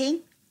fighting,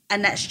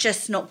 and that's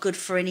just not good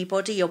for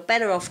anybody. You're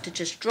better off to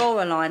just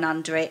draw a line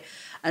under it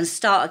and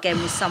start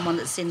again with someone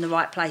that's in the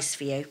right place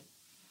for you.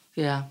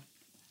 Yeah.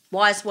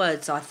 Wise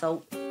words, I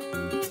thought.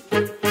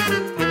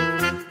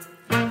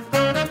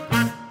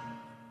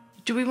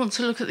 Do we want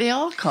to look at the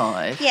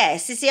archive?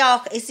 Yes, is the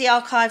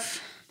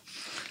archive...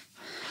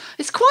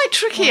 It's quite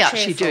tricky More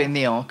actually cheerful. doing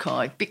the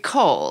archive,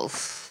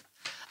 because,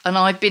 and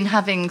I've been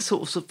having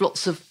sorts of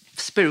lots of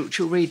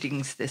spiritual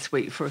readings this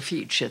week for a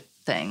future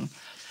thing,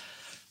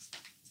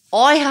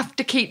 I have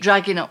to keep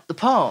dragging up the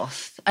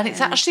past, and it's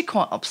actually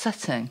quite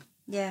upsetting.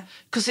 Yeah.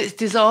 Because it's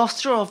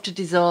disaster after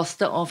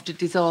disaster after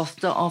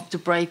disaster, after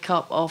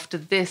breakup, after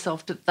this,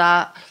 after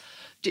that.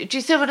 Do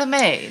you see what I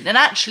mean? And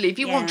actually, if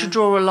you want to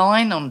draw a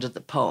line under the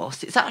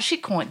past, it's actually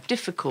quite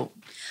difficult.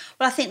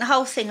 Well, I think the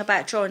whole thing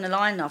about drawing a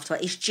line after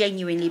it is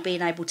genuinely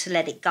being able to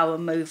let it go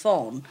and move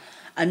on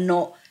and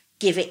not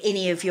give it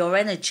any of your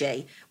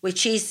energy,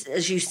 which is,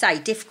 as you say,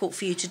 difficult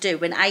for you to do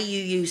when A,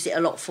 you use it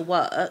a lot for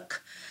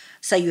work,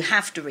 so you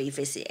have to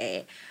revisit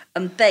it,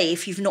 and B,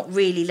 if you've not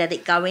really let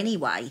it go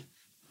anyway.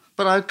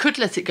 But I could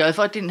let it go if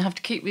I didn't have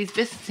to keep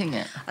revisiting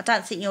it. I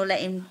don't think you're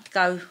letting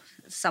go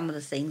some of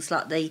the things,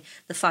 like the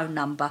phone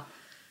number,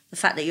 the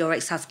fact that your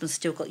ex-husband's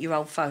still got your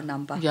old phone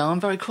number. Yeah, I'm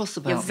very cross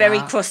about that. You're very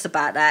cross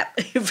about that.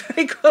 You're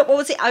very cross. What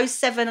was it,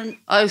 07?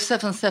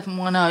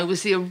 07710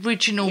 was the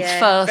original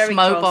first very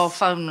mobile cross.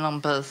 phone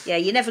numbers. Yeah,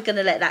 you're never going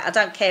to let that. I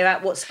don't care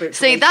what spiritual.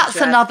 See, reasons that's you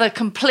have. another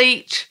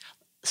complete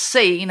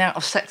scene out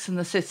of Sex and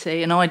the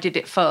City, and I did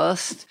it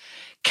first.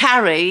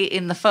 Carrie,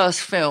 in the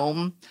first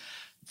film,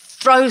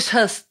 throws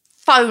her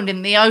phone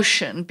in the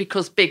ocean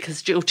because Big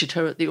has jilted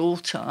her at the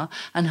altar,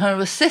 and her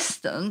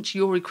assistant,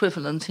 your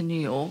equivalent in New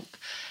York,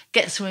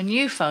 gets her a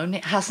new phone.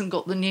 It hasn't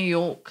got the New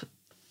York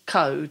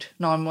code,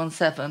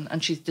 917,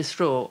 and she's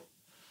distraught.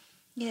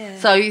 Yeah.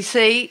 So you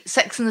see,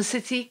 Sex and the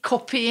City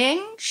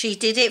copying. She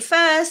did it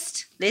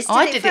first. Liz did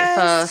I it did first. it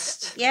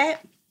first. Yeah.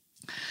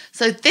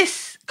 So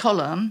this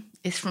column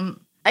is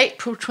from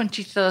April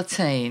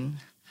 2013,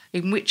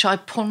 in which I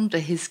ponder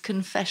his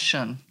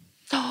confession.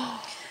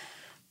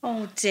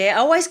 Oh dear. I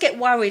always get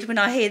worried when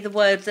I hear the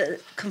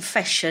word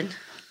confession.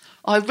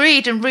 I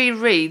read and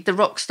reread the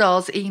rock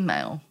star's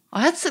email.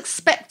 I had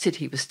suspected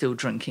he was still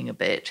drinking a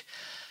bit.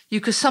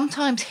 You could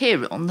sometimes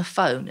hear it on the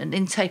phone, an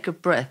intake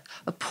of breath,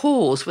 a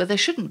pause where there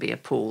shouldn't be a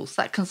pause.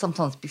 That can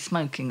sometimes be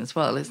smoking as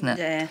well, isn't it?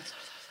 Yeah.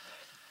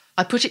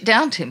 I put it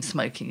down to him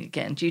smoking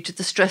again due to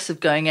the stress of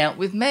going out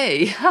with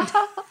me.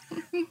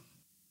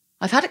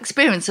 I've had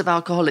experience of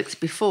alcoholics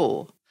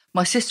before.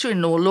 My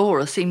sister-in-law,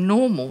 Laura, seemed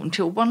normal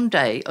until one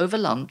day, over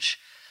lunch,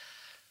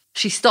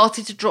 she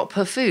started to drop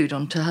her food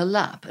onto her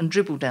lap and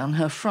dribble down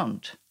her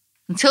front.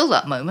 Until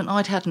that moment,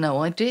 I'd had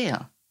no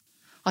idea.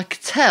 I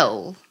could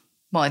tell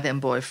my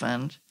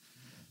then-boyfriend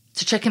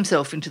to check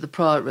himself into the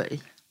Priory,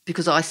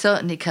 because I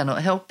certainly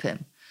cannot help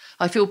him.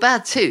 I feel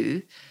bad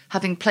too,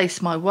 having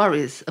placed my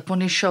worries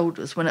upon his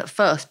shoulders when at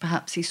first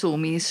perhaps he saw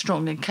me as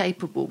strong and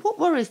capable. What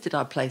worries did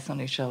I place on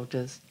his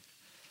shoulders?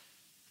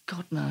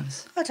 God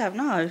knows. I don't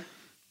know.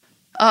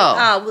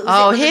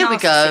 Oh, here we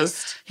go.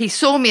 narcissist? He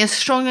saw me as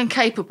strong and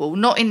capable,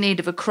 not in need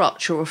of a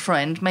crutch or a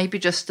friend, maybe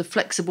just a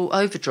flexible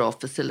overdraft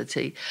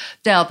facility.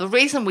 Now, the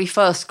reason we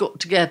first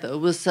got together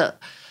was that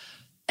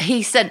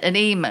he sent an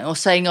email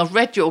saying, I've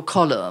read your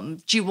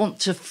column. Do you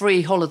want a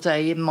free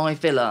holiday in my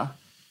villa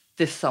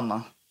this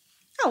summer?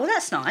 Oh, well,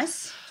 that's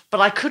nice. But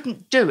I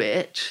couldn't do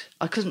it.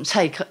 I couldn't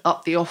take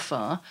up the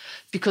offer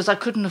because I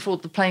couldn't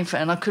afford the plane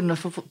fare and I couldn't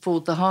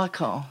afford the hire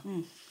car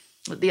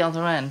at the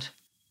other end.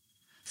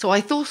 So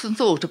I thought and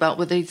thought about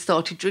whether he'd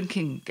started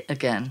drinking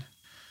again.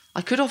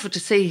 I could offer to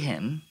see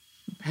him,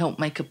 help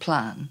make a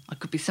plan. I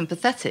could be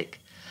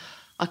sympathetic.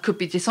 I could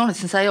be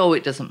dishonest and say, oh,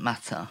 it doesn't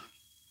matter.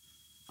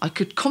 I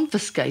could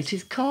confiscate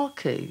his car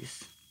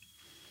keys.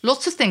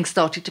 Lots of things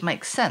started to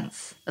make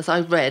sense as I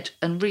read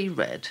and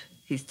reread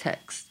his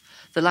text.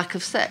 The lack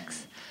of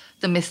sex,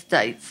 the missed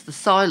dates, the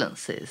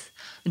silences.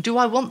 And do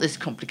I want this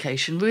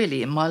complication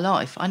really in my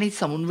life? I need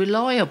someone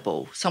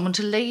reliable, someone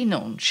to lean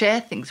on,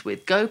 share things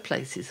with, go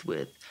places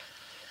with.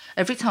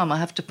 Every time I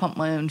have to pump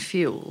my own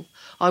fuel,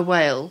 I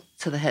wail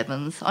to the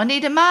heavens, I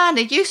need a man,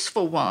 a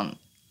useful one.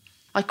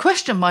 I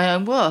question my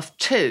own worth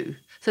too.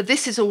 So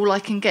this is all I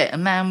can get, a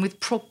man with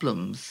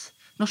problems,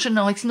 not a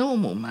nice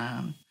normal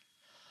man.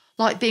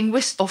 Like being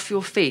whisked off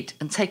your feet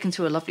and taken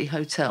to a lovely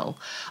hotel,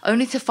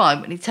 only to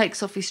find when he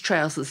takes off his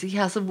trousers he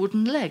has a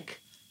wooden leg.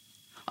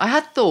 I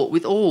had thought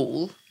with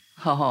all,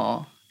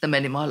 the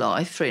men in my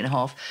life,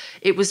 3.5,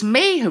 it was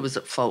me who was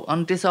at fault,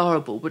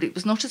 undesirable, but it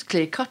was not as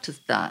clear-cut as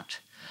that.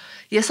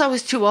 Yes, I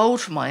was too old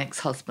for my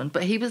ex-husband,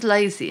 but he was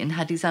lazy and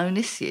had his own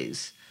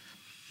issues.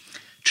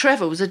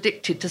 Trevor was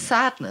addicted to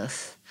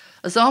sadness.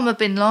 Osama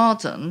bin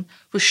Laden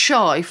was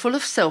shy, full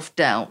of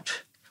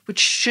self-doubt, which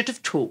should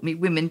have taught me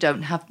women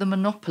don't have the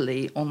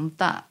monopoly on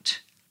that.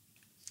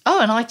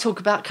 Oh, and I talk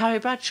about Carrie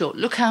Bradshaw.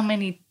 Look how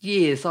many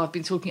years I've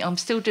been talking. I'm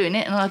still doing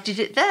it, and I did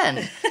it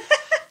then.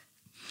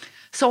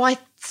 So I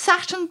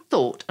sat and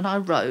thought, and I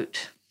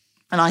wrote,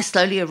 and I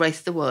slowly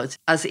erased the words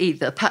as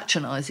either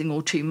patronising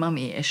or too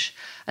mummy-ish.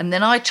 And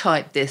then I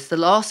typed this, the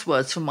last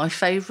words from my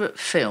favourite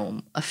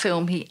film, a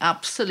film he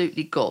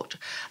absolutely got,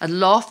 and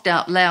laughed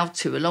out loud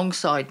to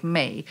alongside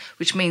me,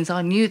 which means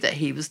I knew that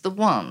he was the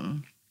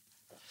one.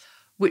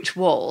 Which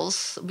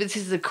was, this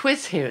is a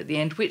quiz here at the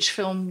end, which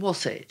film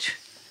was it?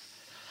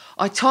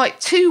 I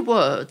typed 2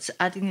 words,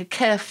 adding a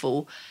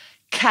careful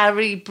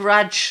Carrie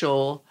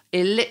Bradshaw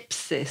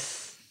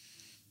ellipsis.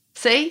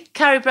 See?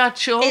 Carrie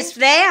Bradshaw. It's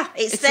there.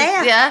 It's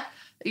there. Yeah.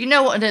 You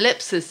know what an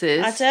ellipsis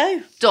is? I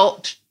do.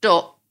 Dot,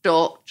 dot,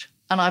 dot.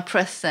 And I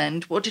press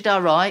send. What did I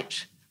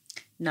write?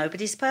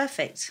 Nobody's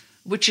Perfect.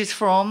 Which is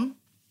from?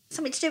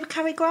 Something to do with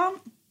Cary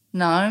Grant?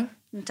 No.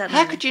 Don't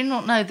How know. could you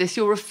not know this?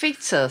 You're a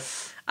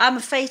fetus. I'm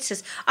a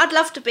fetus. I'd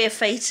love to be a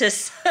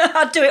fetus.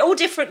 I'd do it all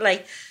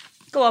differently.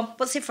 Go on.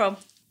 What's it from?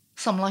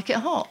 Some Like It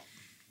Hot.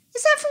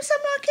 Is that from Some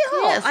Like It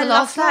Hot? Yeah, it's the I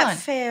last love that line.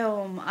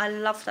 film. I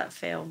love that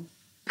film.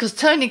 Because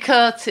Tony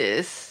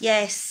Curtis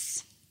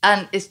Yes.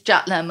 and it's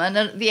Jack Lemmon. And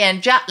at the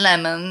end, Jack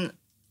Lemmon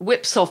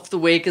whips off the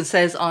wig and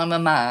says, I'm a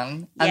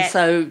man. Yeah. And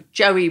so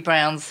Joey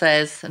Brown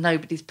says,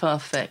 nobody's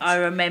perfect. I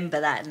remember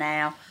that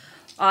now.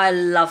 I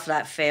love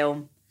that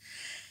film.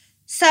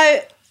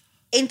 So,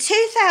 in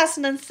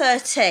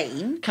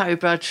 2013, Carrie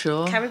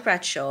Bradshaw. Carrie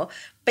Bradshaw,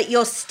 but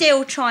you're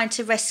still trying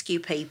to rescue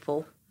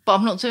people. But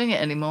I'm not doing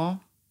it anymore.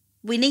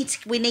 We need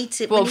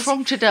to. Well,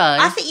 from today.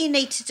 I think you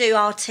need to do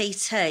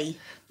RTT,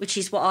 which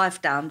is what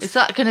I've done. Is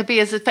that going to be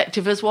as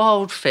effective as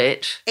Wild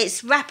Fit?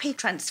 It's rapid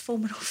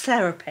transformational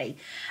therapy,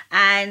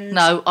 and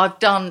No, I've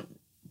done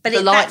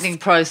the lightning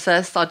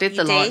process. I did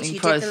the lightning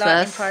process. You did the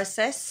lightning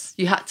process.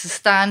 You had to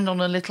stand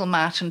on a little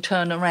mat and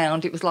turn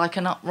around. It was like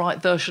an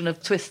upright version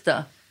of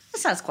Twister. That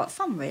sounds quite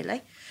fun,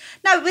 really.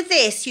 No, with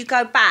this, you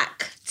go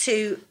back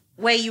to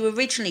where you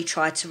originally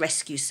tried to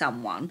rescue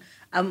someone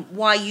and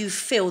why you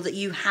feel that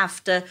you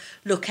have to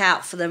look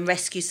out for them,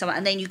 rescue someone,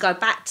 and then you go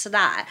back to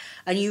that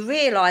and you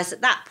realise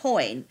at that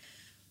point,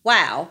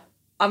 wow,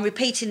 I'm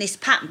repeating this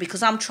pattern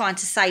because I'm trying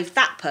to save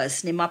that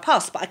person in my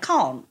past, but I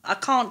can't. I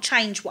can't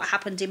change what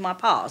happened in my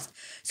past.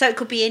 So it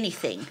could be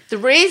anything. The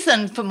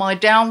reason for my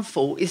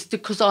downfall is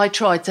because I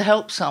tried to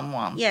help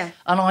someone. Yeah.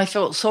 And I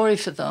felt sorry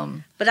for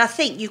them. But I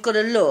think you've got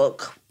to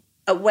look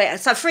at where...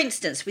 So, for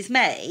instance, with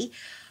me,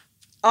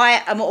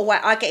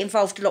 I get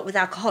involved a lot with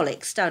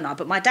alcoholics, don't I?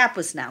 But my dad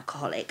was an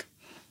alcoholic.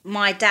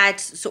 My dad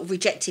sort of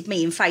rejected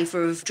me in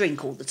favour of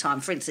drink all the time.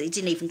 For instance, he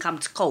didn't even come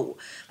to court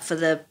for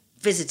the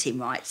visiting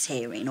rights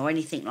hearing or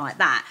anything like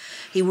that.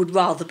 He would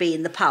rather be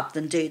in the pub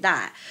than do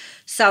that.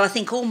 So I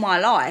think all my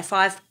life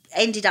I've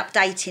ended up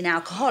dating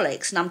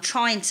alcoholics and I'm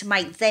trying to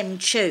make them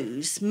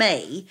choose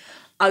me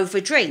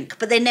over drink,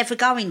 but they're never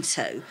going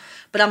to.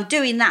 But I'm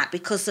doing that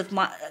because of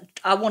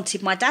I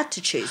wanted my dad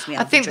to choose me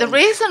over I think drink. the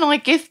reason I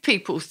give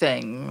people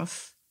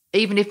things,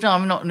 even if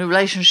I'm not in a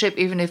relationship,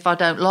 even if I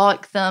don't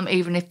like them,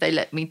 even if they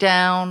let me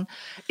down,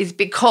 is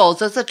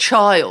because as a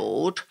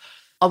child,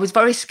 I was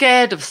very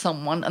scared of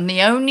someone and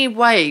the only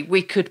way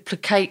we could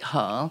placate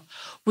her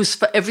was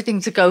for everything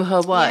to go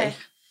her way.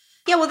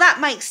 Yeah, well, that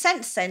makes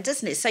sense then,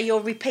 doesn't it? So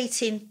you're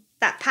repeating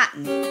that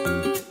pattern.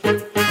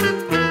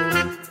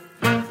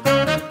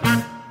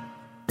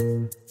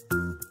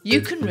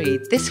 You can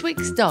read this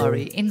week's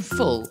diary in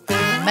full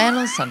in Mail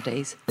on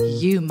Sunday's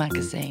You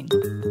magazine.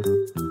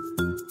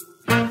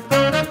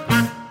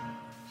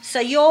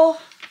 So your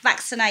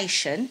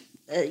vaccination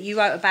you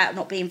wrote about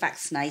not being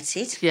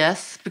vaccinated.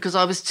 Yes, because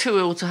I was too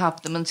ill to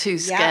have them and too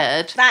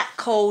scared. That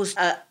caused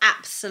an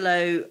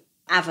absolute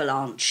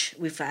avalanche.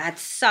 We've had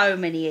so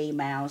many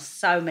emails,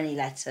 so many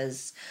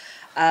letters.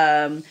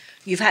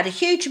 You've had a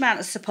huge amount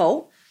of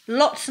support.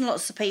 Lots and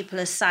lots of people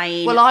are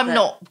saying... Well, I'm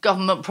not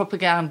government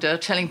propaganda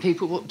telling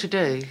people what to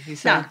do, you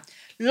say. No,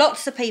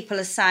 lots of people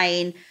are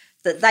saying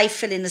that they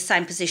feel in the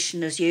same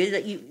position as you,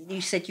 that you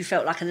said you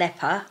felt like a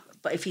leper,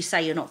 but if you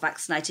say you're not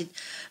vaccinated,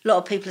 a lot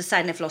of people are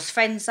saying they've lost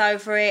friends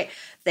over it,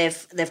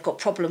 they've got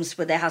problems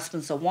with their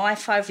husbands or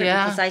wife over it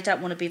because they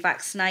don't want to be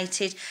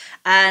vaccinated,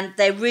 and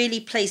they're really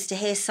pleased to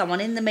hear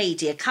someone in the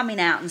media coming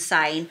out and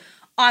saying,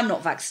 I'm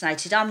not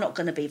vaccinated, I'm not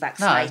going to be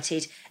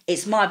vaccinated,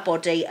 it's my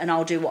body and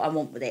I'll do what I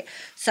want with it.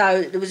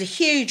 So there was a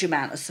huge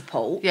amount of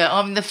support. Yeah,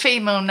 I'm the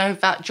female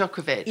Novak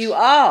Djokovic. You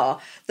are.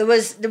 There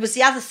was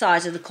the other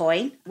side of the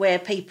coin where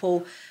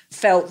people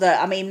felt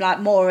that, I mean, like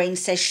Maureen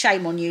says,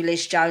 shame on you,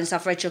 Liz Jones.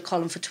 I've read your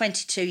column for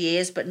 22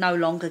 years, but no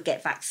longer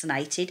get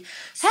vaccinated.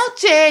 How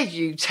dare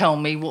you tell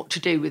me what to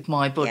do with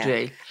my body?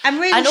 Yeah. I'm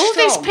really And all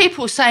strong. these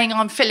people saying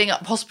I'm filling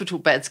up hospital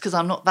beds because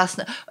I'm not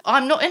vaccinated.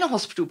 I'm not in a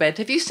hospital bed.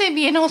 Have you seen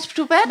me in a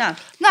hospital bed? No.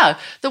 No.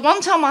 The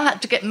one time I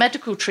had to get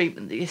medical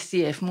treatment this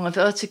year for my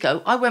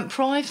vertigo, I went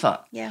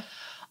private. Yeah.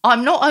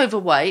 I'm not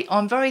overweight.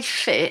 I'm very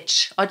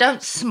fit. I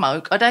don't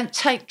smoke. I don't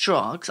take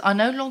drugs. I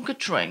no longer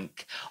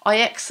drink. I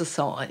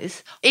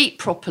exercise, eat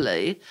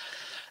properly.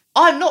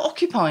 I'm not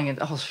occupying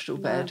a hospital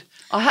bed.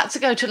 I had to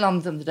go to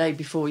London the day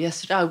before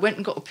yesterday. I went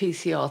and got a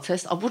PCR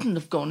test. I wouldn't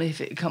have gone if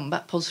it had come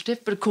back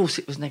positive, but of course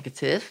it was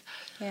negative.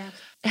 Yeah.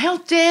 How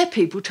dare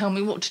people tell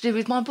me what to do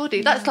with my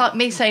body? That's like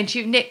me saying to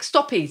you, Nick,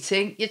 stop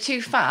eating, you're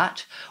too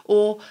fat,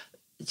 or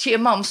to your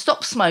mum,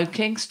 stop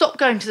smoking, stop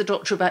going to the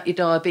doctor about your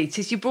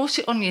diabetes, you brought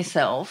it on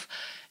yourself.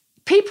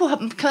 People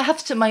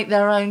have to make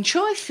their own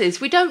choices.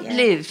 We don't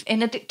live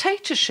in a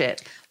dictatorship.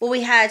 Well,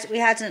 we had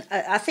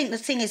I think the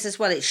thing is as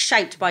well, it's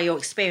shaped by your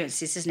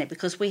experiences, isn't it?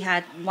 Because we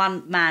had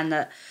one man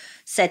that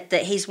said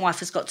that his wife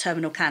has got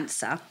terminal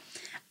cancer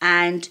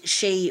and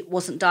she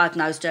wasn't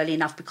diagnosed early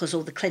enough because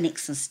all the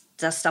clinics and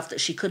stuff that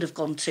she could have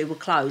gone to were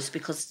closed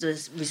because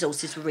the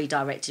resources were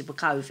redirected with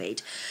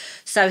COVID.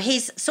 So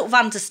he's sort of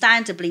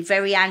understandably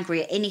very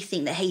angry at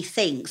anything that he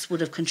thinks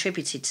would have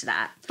contributed to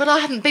that. But I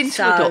haven't been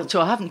to a doctor.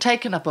 I haven't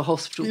taken up a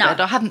hospital bed.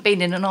 I haven't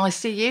been in an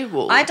ICU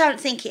ward. I don't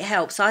think it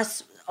helps.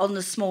 On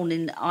this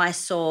morning, I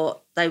saw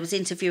they was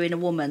interviewing a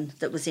woman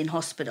that was in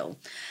hospital,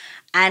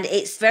 and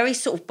it's very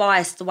sort of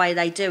biased the way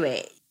they do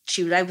it.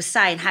 They were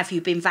saying, have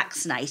you been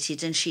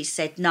vaccinated? And she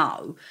said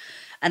no.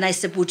 And they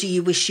said, well, do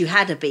you wish you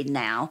had been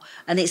now?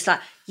 And it's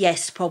like,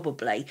 yes,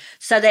 probably.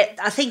 So that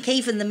I think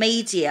even the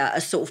media are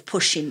sort of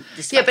pushing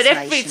this vaccination but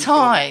every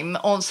time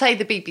on, say,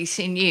 the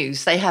BBC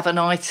News, they have an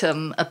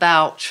item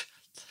about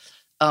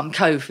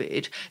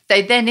COVID,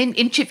 they then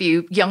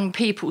interview young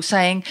people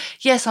saying,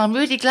 yes, I'm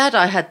really glad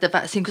I had the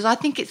vaccine because I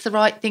think it's the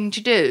right thing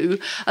to do.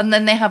 And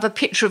then they have a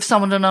picture of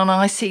someone on an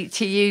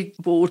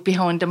ICU ward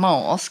behind a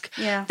mask.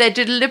 Yeah. They're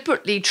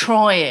deliberately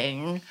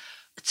trying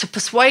to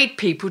persuade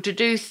people to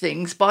do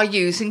things by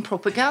using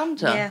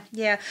propaganda.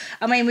 Yeah.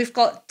 I mean, we've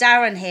got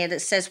Darren here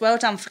that says, well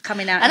done for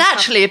coming out. And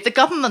actually, if the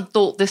government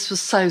thought this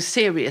was so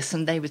serious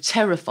and they were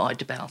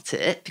terrified about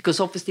it, because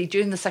obviously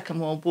during the Second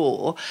World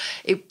War,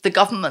 the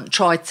government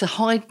tried to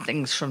hide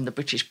things from the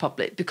British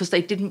public because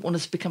they didn't want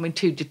us becoming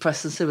too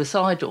depressed and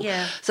suicidal.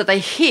 Yeah. So they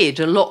hid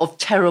a lot of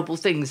terrible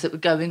things that were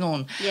going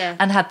on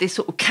and had this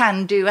sort of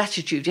can-do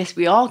attitude. Yes,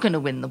 we are going to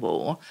win the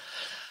war.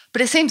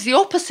 But it seems the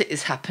opposite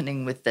is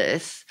happening with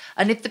this.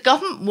 And if the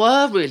government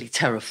were really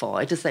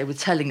terrified, as they were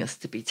telling us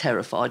to be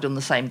terrified on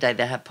the same day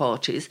they had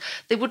parties,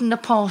 they wouldn't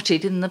have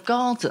partied in the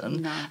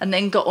garden and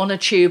then got on a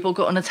tube or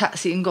got on a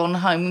taxi and gone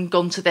home and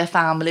gone to their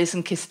families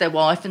and kissed their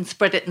wife and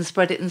spread it and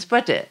spread it and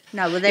spread it.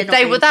 No, well, if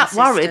they were that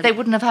worried, they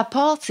wouldn't have had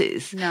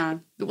parties. No.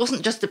 It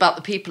wasn't just about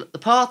the people at the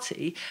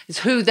party, it's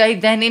who they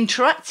then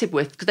interacted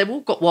with, because they've all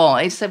got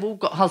wives, they've all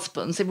got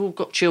husbands, they've all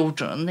got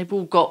children, they've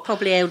all got...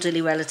 Probably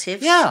elderly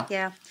relatives.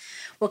 Yeah.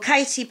 Well,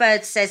 Katie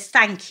Bird says,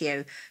 thank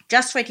you.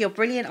 Just read your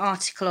brilliant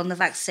article on the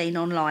vaccine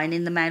online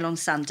in the Mail on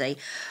Sunday.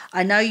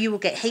 I know you will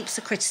get heaps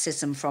of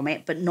criticism from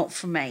it, but not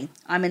from me.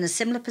 I'm in a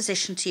similar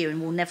position to you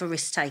and will never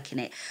risk taking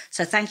it.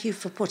 So thank you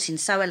for putting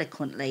so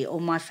eloquently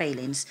all my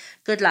feelings.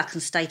 Good luck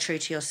and stay true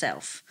to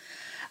yourself.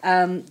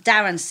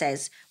 Darren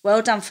says,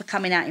 well done for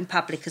coming out in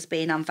public as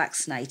being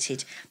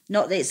unvaccinated.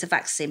 Not that it's a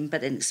vaccine,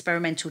 but an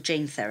experimental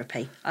gene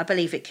therapy. I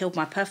believe it killed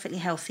my perfectly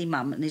healthy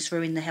mum and has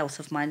ruined the health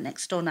of my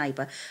next door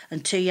neighbour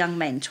and 2 young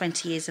men,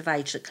 20 years of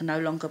age, that can no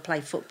longer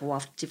play football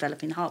after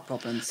developing heart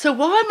problems. So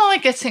why am I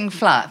getting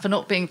flack for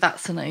not being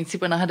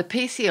vaccinated when I had a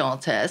PCR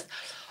test?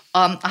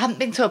 I haven't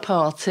been to a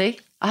party.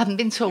 I haven't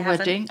been to a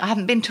wedding. I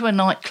haven't been to a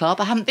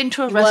nightclub. I haven't been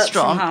to a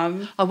restaurant. Work from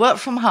home. I work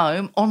from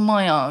home on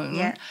my own.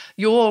 Yeah.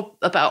 You're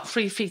about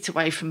 3 feet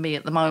away from me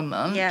at the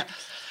moment. Yeah.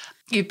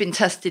 You've been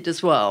tested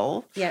as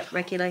well. Yeah,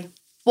 regularly.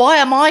 Why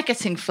am I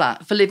getting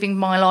flack for living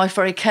my life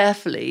very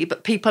carefully,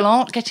 but people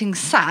aren't getting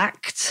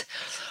sacked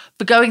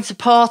for going to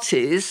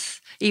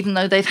parties, even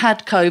though they've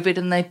had COVID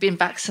and they've been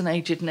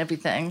vaccinated and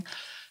everything,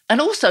 And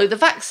also, the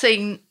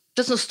vaccine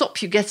doesn't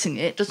stop you getting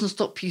it, doesn't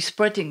stop you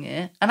spreading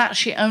it, and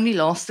actually only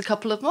lasts a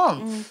couple of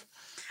months.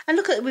 And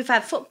look at, we've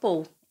had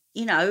football,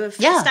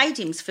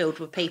 stadiums filled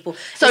with people.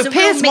 So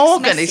Piers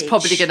Morgan is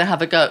probably going to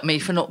have a go at me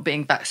for not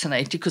being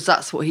vaccinated, because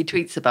that's what he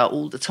tweets about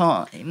all the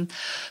time.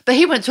 But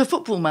he went to a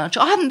football match.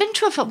 I haven't been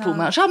to a football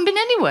match. I haven't been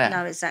anywhere.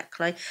 No,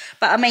 exactly.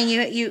 But I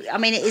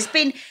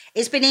mean,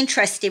 it's been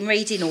interesting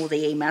reading all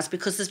the emails,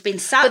 because there's been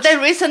such. But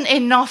there isn't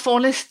enough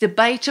honest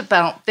debate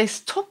about this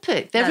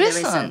topic. There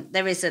isn't.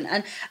 There isn't.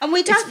 And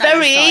we don't. It's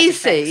very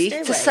easy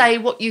to say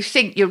what you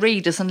think your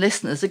readers and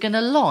listeners are going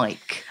to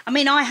like. I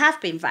mean, I have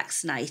been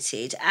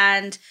vaccinated,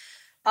 and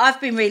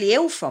I've been really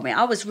ill from it.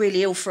 I was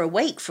really ill for a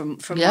week from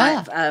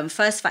my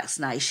first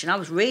vaccination. I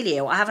was really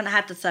ill. I haven't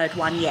had the third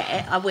one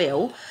yet. I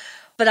will.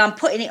 But I'm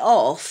putting it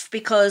off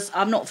because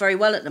I'm not very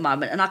well at the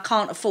moment, and I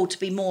can't afford to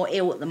be more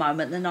ill at the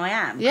moment than I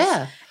am.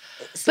 Yeah.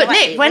 But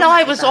Nick, when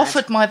I was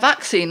offered my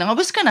vaccine, I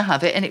was going to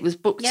have it and it was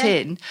booked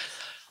in.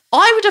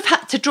 I would have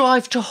had to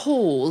drive to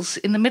Halls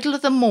in the middle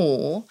of the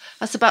moor.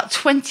 That's about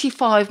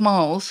 25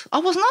 miles. I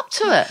wasn't up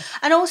to it.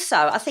 And also,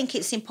 I think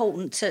it's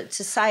important to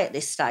say at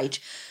this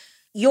stage,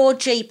 your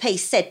GP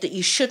said that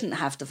you shouldn't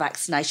have the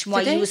vaccination.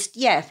 When you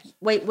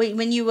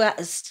were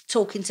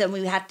talking to him,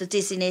 we had the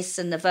dizziness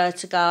and the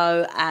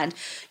vertigo, and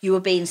you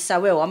were being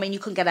so ill. I mean, you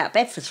couldn't get out of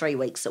bed for 3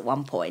 weeks at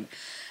one point.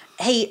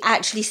 He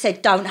actually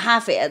said, don't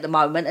have it at the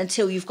moment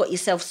until you've got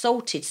yourself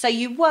sorted. So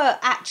you were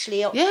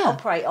actually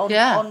operate on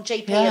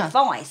GP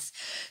advice.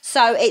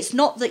 So it's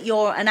not that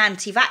you're an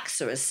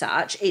anti-vaxxer as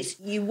such. It's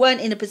you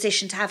weren't in a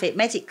position to have it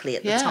medically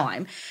at the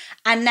time.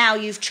 And now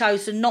you've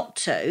chosen not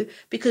to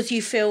because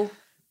you feel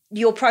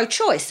you're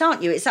pro-choice,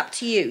 aren't you? It's up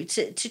to you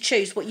to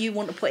choose what you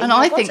want to put in your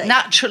body. And I think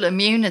natural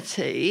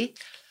immunity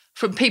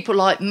from people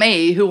like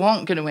me who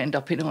aren't going to end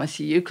up in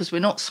ICU because we're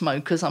not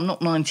smokers. I'm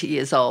not 90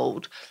 years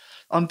old.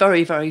 I'm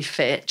very, very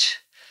fit.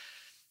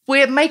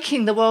 We're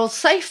making the world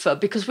safer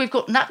because we've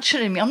got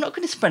natural immunity. I'm not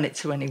going to spread it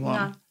to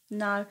anyone.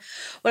 No.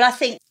 Well, I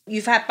think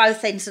you've had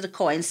both ends of the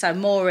coin. So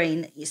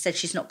Maureen said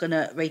she's not going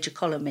to read your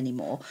column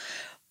anymore.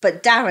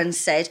 But Darren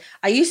said,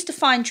 I used to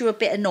find you a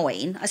bit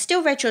annoying. I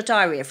still read your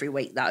diary every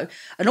week, though.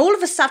 And all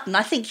of a sudden,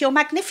 I think you're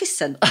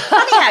magnificent.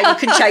 Funny how you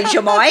can change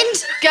your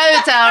mind.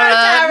 Go, Darren. Go,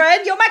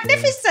 Darren. You're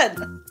magnificent.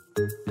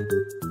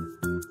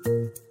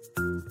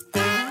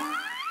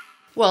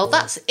 Well,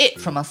 that's it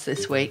from us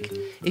this week.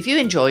 If you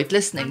enjoyed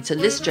listening to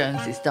Liz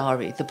Jones's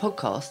Diary, the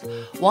podcast,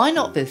 why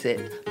not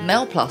visit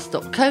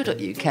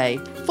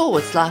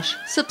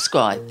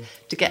mailplus.co.uk/subscribe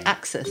to get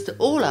access to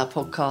all our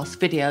podcasts,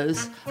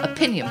 videos,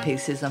 opinion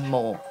pieces and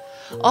more.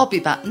 I'll be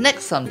back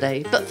next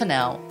Sunday, but for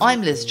now,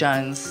 I'm Liz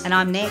Jones. And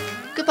I'm Nick.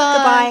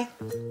 Goodbye.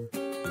 Goodbye.